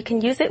storage, and you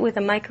can use it with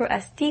a micro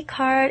SD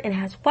card. It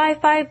has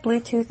Wi-Fi,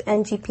 Bluetooth,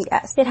 and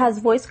GPS. It has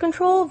voice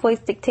control, voice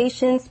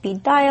dictation,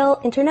 speed dial,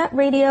 internet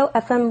radio,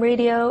 FM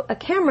radio, a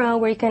camera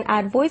where you can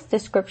add voice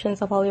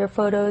descriptions of all your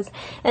photos,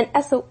 an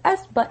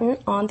SOS button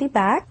on the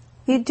back.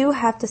 You do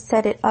have to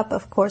set it up,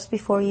 of course,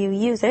 before you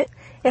use it.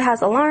 It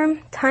has alarm,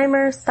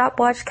 timer,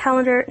 stopwatch,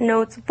 calendar,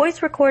 notes,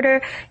 voice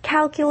recorder,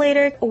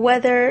 calculator,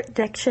 weather,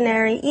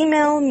 dictionary,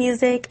 email,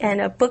 music, and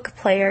a book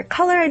player,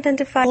 color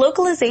identifier,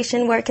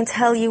 localization where it can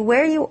tell you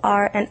where you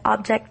are, and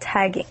object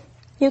tagging.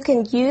 You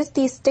can use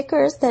these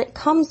stickers that it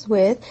comes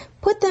with,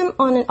 put them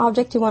on an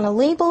object you want to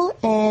label,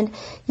 and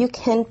you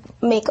can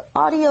make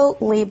audio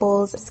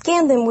labels,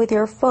 scan them with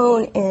your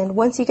phone, and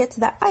once you get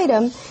to that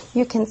item,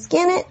 you can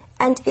scan it,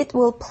 and it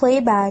will play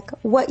back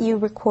what you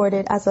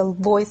recorded as a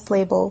voice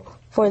label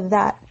for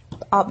that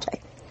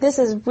object. This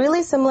is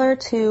really similar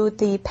to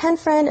the Pen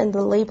Friend and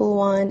the Label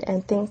Wand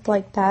and things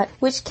like that,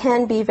 which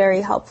can be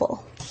very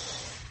helpful.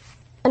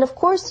 And of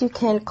course, you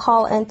can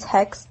call and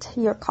text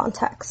your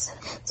contacts.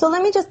 So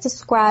let me just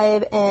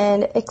describe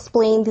and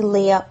explain the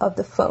layout of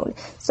the phone.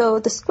 So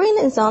the screen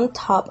is on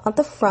top at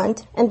the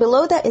front, and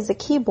below that is a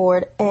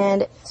keyboard.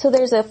 And so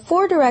there's a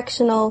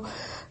 4-directional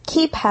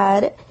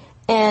keypad,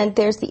 And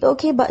there's the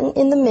OK button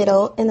in the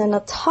middle, and then the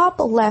top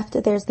left,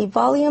 there's the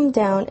volume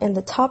down, and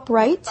the top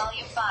right,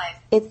 Volume 5.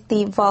 it's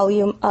the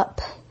volume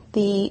up.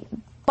 The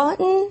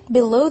button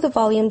below the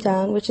volume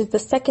down, which is the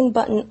second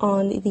button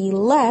on the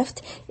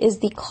left, is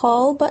the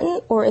call button,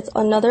 or it's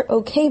another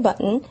OK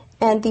button.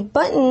 And the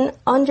button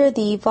under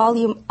the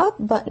volume up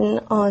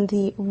button on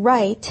the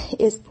right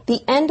is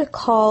the end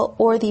call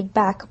or the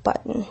back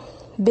button.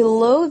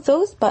 Below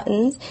those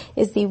buttons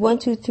is the 1,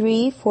 2,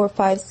 3, 4,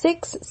 5,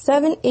 6,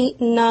 7,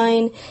 8,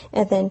 9,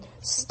 and then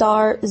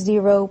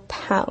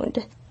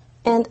 *0#.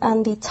 And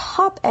on the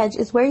top edge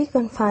is where you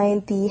can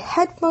find the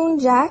headphone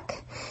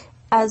jack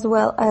as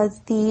well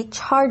as the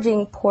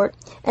charging port,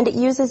 and it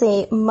uses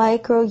a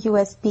micro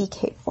USB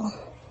cable.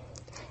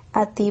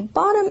 At the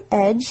bottom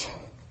edge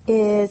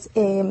is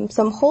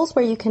some holes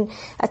where you can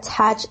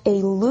attach a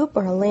loop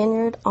or a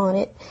lanyard on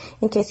it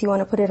in case you want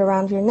to put it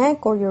around your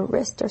neck or your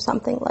wrist or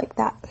something like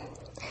that.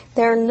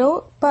 There are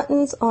no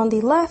buttons on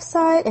the left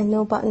side and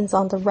no buttons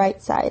on the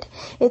right side.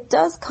 It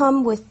does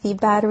come with the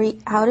battery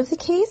out of the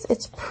case.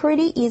 It's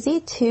pretty easy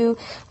to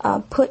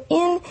put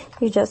in.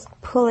 You just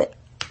pull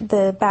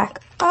the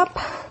back up.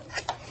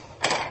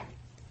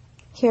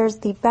 Here's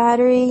the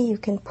battery. You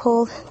can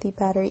pull the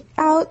battery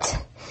out,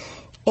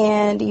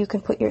 and you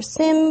can put your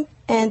SIM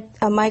and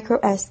a micro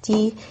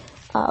SD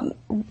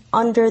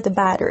under the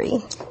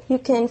battery. You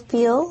can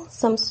feel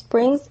some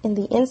springs in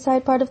the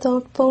inside part of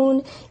the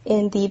phone,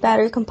 in the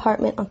battery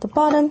compartment on the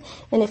bottom,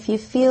 and if you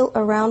feel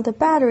around the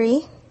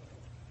battery,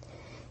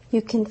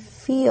 you can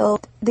feel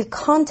the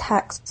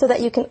contacts so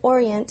that you can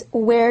orient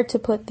where to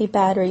put the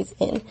batteries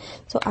in.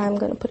 So I'm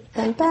going to put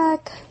them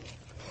back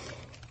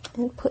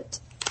and put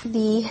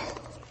the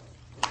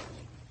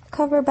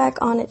cover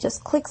back on. It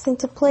just clicks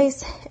into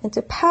place, and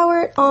to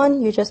power it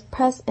on, you just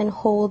press and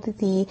hold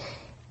the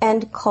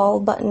end call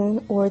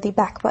button or the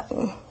back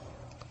button.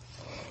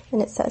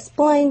 And it says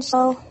blind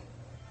shell.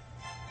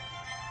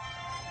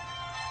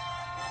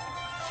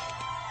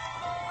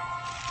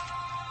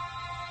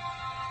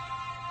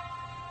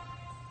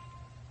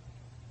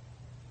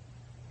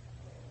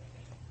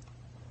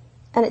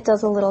 And it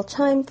does a little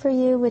chime for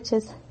you, which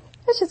is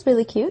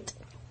really cute.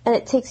 And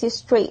it takes you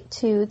straight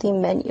to the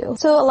menu.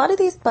 So a lot of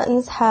these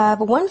buttons have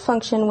one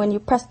function when you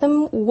press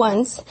them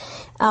once,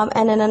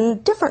 and then a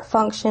different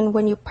function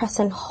when you press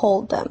and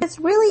hold them. It's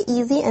really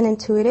easy and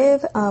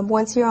intuitive.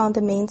 Once you're on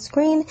the main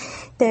screen,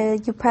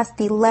 you press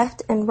the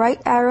left and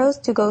right arrows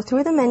to go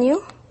through the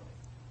menu.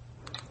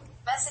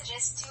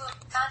 Messages 2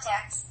 of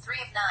contacts 3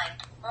 of 9.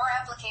 More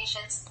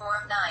applications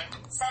 4 of 9.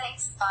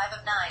 Settings 5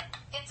 of 9.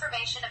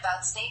 Information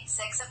about state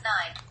 6 of 9.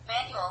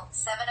 Manual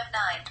 7 of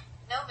 9.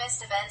 No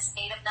missed events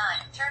 8 of 9.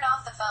 Turn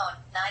off the phone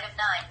 9 of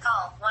 9.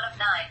 Call 1 of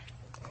 9.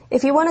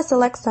 If you want to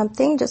select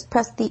something, just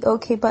press the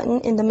OK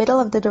button in the middle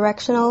of the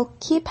directional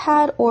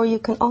keypad, or you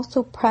can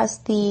also press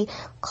the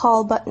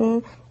call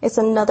button. It's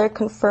another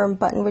confirm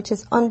button, which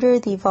is under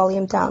the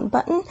volume down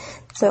button.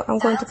 So I'm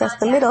going to press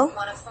the middle.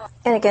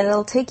 And again,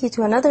 it'll take you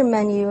to another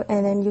menu,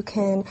 and then you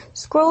can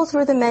scroll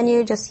through the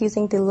menu just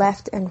using the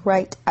left and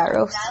right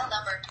arrows. Dial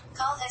number.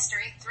 Call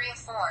history 3 of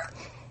 4.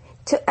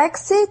 To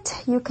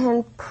exit, you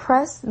can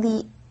press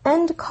the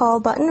end call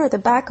button or the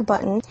back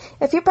button.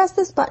 If you press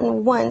this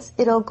button once,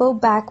 it'll go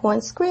back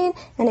one screen,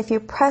 and if you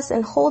press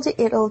and hold it,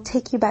 it'll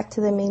take you back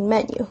to the main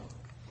menu.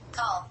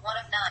 Call 1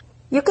 of 9.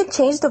 You can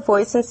change the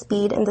voice and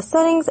speed in the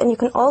settings, and you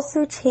can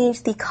also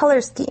change the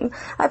color scheme.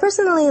 I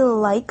personally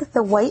like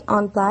the white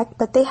on black,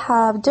 but they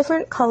have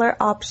different color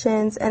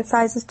options and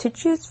sizes to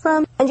choose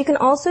from. And you can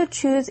also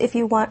choose if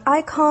you want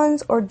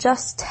icons or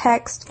just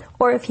text,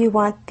 or if you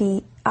want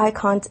the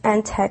icons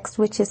and text,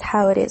 which is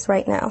how it is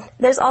right now.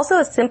 There's also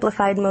a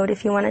simplified mode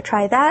if you want to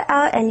try that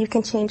out, and you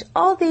can change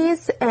all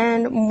these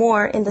and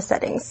more in the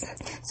settings.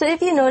 So if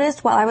you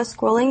noticed while I was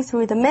scrolling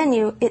through the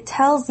menu, it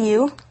tells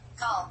you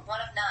Call 1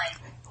 of 9.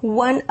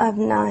 1 of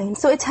 9.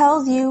 So it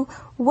tells you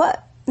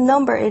what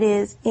number it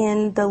is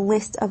in the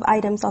list of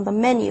items on the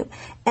menu.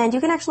 And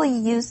you can actually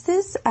use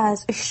this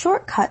as a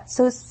shortcut.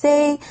 So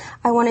say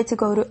I wanted to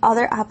go to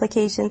other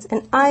applications,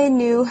 and I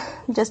knew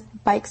just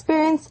by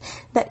experience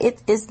that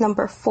it is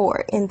number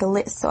 4 in the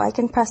list. So I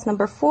can press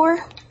number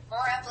 4.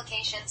 More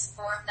applications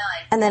 4 of 9.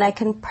 And then I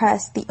can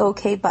press the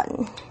OK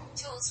button.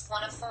 Tools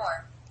 1 of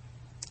 4.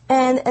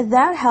 And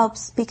that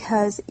helps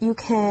because you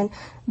can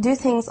do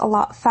things a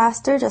lot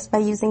faster just by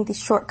using the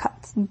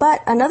shortcuts.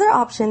 But another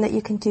option that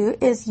you can do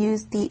is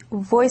use the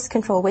voice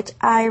control, which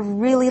I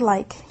really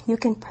like. You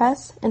can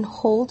press and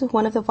hold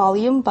one of the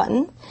volume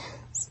buttons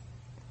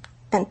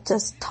and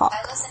just talk.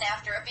 I listen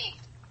after a beep.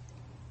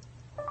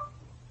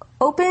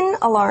 Open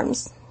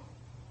alarms.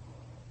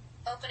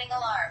 Opening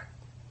alarm.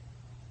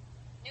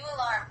 New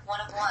alarm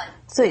 1 of 1.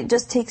 So it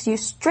just takes you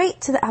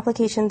straight to the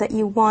application that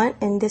you want,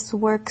 and this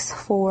works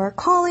for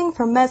calling,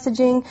 for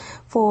messaging,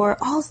 for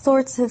all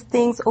sorts of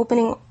things,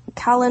 opening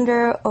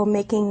calendar or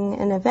making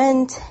an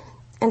event,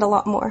 and a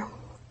lot more.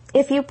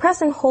 If you press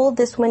and hold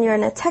this when you're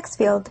in a text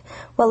field,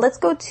 well, let's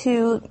go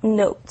to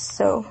notes.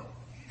 So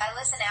I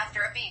listen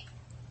after a beep.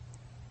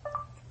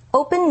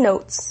 open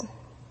notes.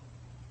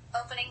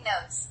 Opening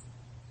notes.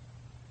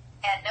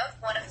 Add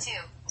note 1 of 2.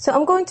 So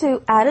I'm going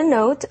to add a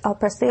note. I'll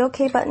press the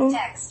OK button.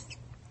 Text.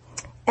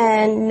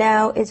 And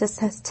now it just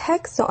says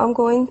text. So I'm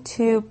going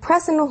to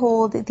press and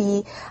hold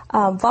the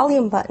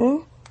volume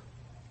button.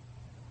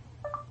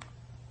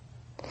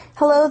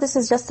 Hello, this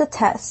is just a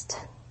test.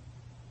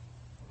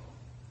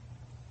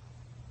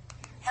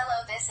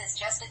 Hello, this is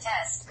just a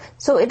test.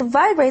 So it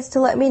vibrates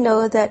to let me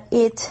know that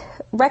it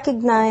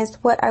recognized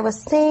what I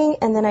was saying,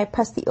 and then I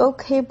press the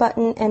OK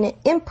button and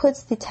it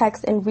inputs the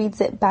text and reads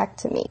it back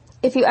to me.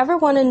 If you ever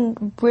want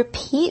to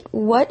repeat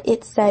what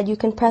it said, you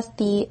can press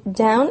the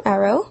down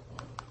arrow.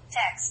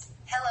 Text.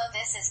 Hello,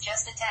 this is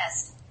just a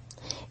test.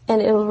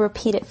 And it will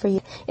repeat it for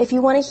you. If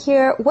you want to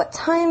hear what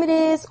time it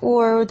is,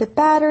 or the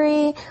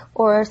battery,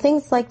 or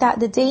things like that,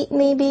 the date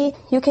maybe,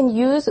 you can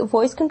use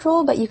voice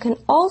control, but you can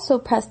also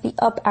press the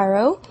up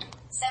arrow.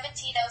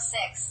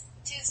 17:06,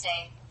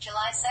 Tuesday,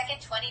 July 2nd,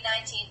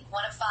 2019,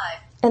 1 of 5.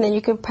 And then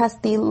you can press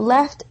the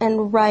left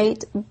and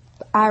right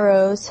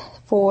arrows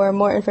for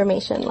more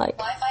information, like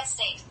Wi-Fi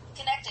state,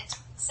 connected,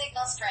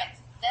 signal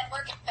strength,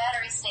 network,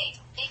 battery state,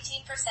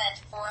 18%,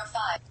 4 of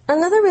 5.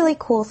 Another really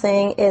cool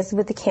thing is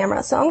with the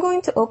camera. So I'm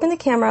going to open the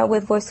camera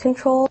with voice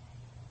control.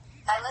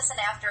 I listen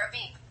after a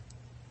beep.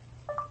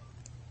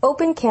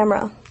 Open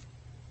camera.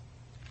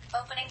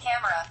 Opening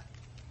camera.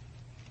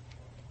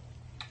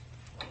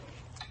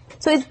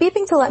 So it's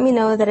beeping to let me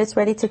know that it's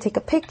ready to take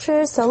a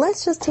picture. So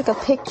let's just take a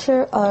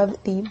picture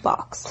of the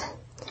box.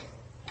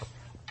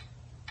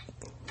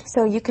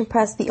 So you can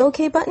press the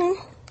OK button.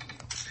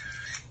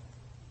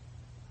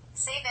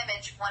 Save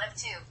image, 1 of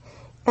 2.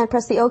 And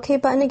press the OK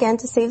button again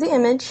to save the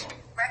image.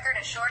 Record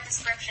a short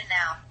description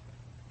now.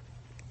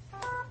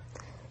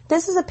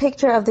 This is a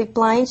picture of the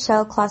Blind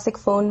Shell Classic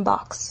Phone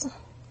box.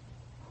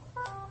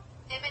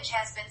 Image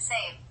has been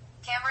saved.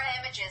 Camera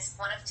images,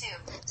 1 of 2.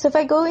 So if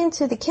I go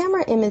into the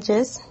camera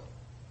images,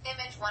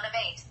 Image 1 of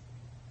 8.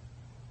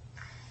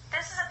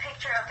 This is a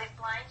picture of the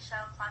Blind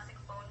Shell Classic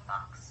Phone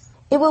box.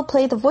 it will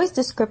play the voice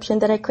description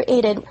that I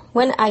created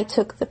when I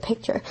took the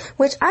picture,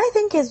 which I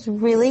think is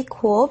really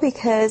cool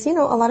because, you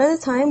know, a lot of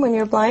the time when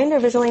you're blind or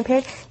visually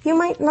impaired, you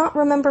might not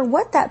remember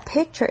what that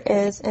picture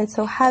is. And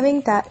so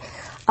having that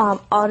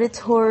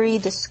auditory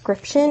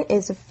description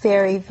is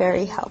very,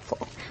 very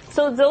helpful.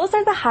 So those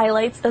are the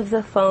highlights of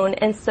the phone.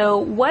 And so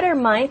what are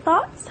my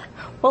thoughts?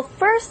 Well,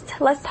 first,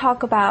 let's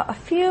talk about a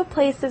few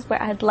places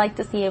where I'd like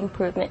to see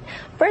improvement.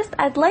 First,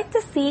 I'd like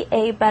to see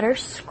a better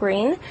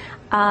screen,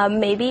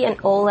 maybe an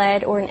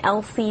OLED or an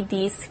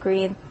LCD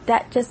screen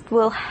that just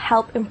will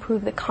help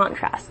improve the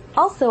contrast.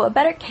 Also, a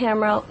better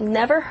camera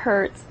never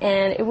hurts,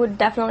 and it would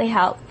definitely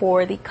help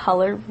for the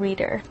color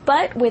reader.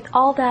 But with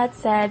all that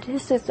said,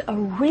 this is a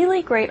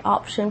really great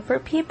option for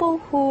people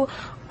who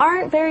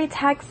aren't very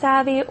tech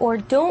savvy or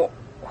don't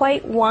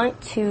quite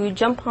want to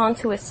jump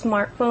onto a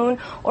smartphone,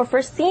 or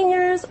for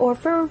seniors, or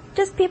for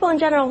just people in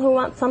general who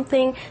want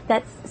something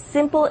that's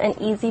simple and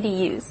easy to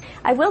use.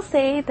 I will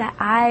say that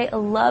I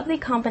love the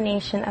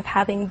combination of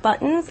having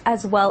buttons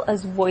as well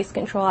as voice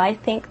control. I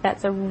think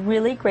that's a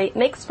really great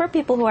mix for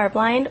people who are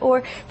blind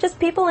or just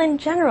people in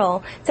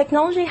general.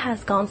 Technology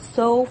has gone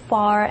so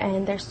far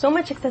and there's so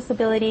much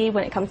accessibility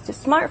when it comes to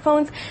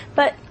smartphones,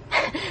 but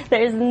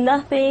there's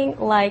nothing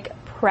like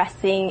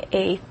pressing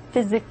a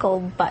physical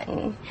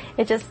button.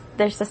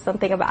 There's just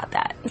something about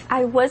that.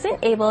 I wasn't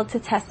able to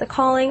test the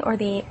calling or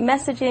the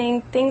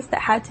messaging, things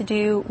that had to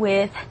do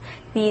with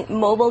the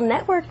mobile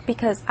network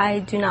because I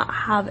do not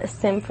have a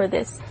SIM for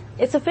this.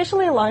 It's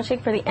officially launching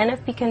for the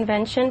NFB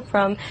convention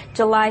from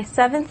July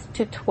 7th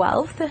to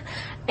 12th.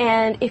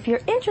 And if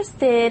you're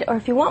interested or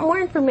if you want more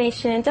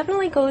information,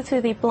 definitely go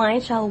to the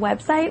Blind Shell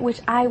website, which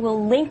I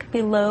will link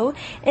below.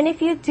 And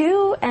if you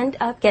do end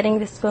up getting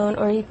this phone,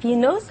 or if you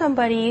know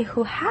somebody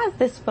who has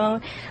this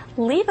phone,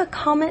 leave a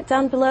comment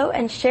down below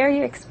and share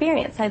your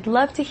experience. I'd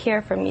love to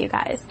hear from you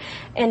guys.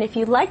 And if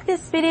you like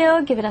this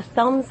video, give it a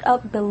thumbs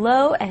up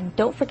below, and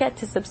don't forget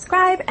to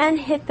subscribe and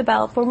hit the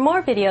bell for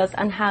more videos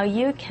on how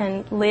you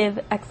can live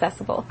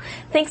accessible.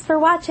 Thanks for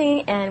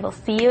watching, and we'll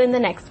see you in the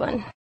next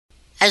one.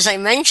 As I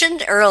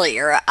mentioned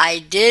earlier, I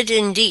did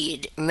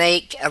indeed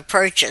make a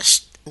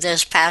purchase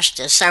this past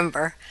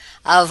December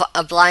of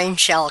a Blind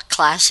Shell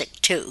Classic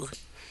 2.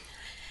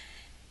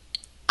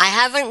 I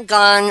haven't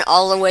gone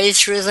all the way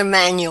through the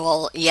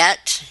manual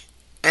yet,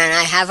 and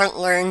I haven't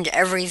learned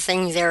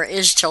everything there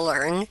is to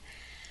learn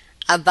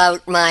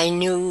about my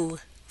new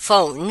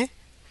phone.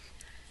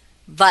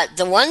 But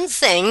the one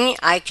thing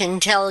I can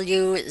tell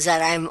you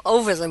that I'm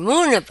over the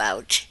moon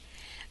about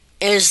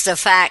is the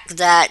fact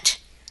that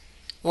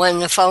when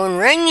the phone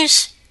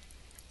rings,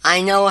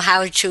 I know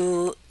how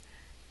to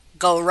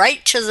go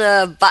right to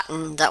the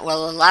button that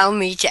will allow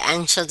me to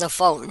answer the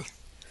phone.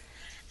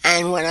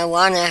 And when I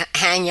want to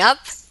hang up,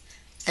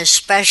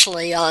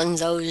 especially on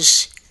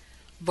those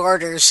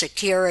border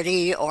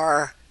security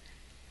or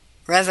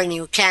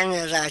Revenue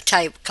Canada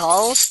type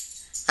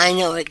calls, I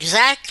know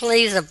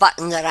exactly the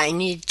button that I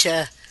need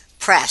to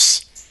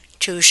press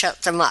to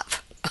shut them up.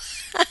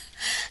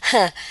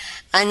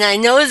 And I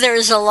know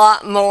there's a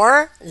lot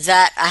more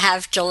that I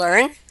have to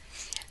learn,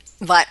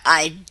 but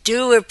I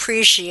do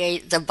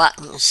appreciate the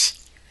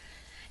buttons.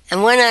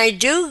 And when I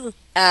do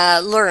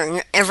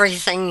learn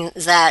everything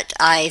that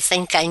I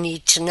think I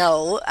need to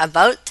know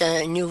about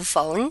the new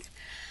phone,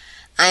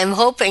 I'm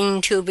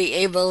hoping to be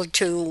able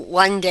to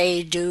one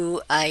day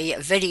do a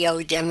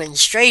video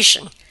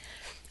demonstration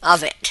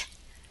of it.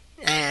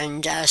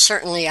 And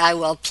certainly I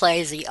will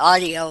play the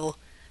audio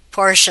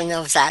portion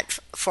of that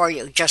for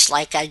you, just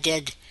like I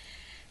did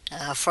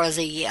for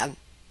the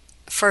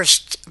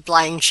first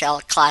Blind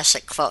Shell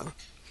Classic phone.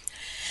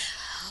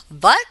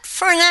 But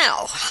for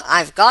now,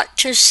 I've got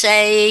to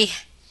say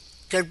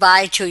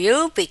goodbye to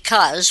you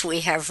because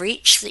we have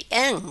reached the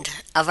end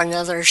of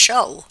another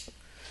show.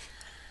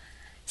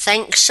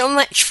 Thanks so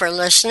much for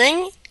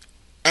listening,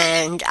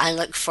 and I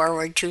look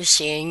forward to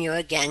seeing you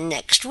again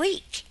next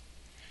week.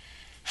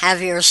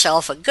 Have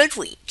yourself a good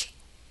week.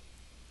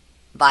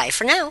 Bye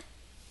for now.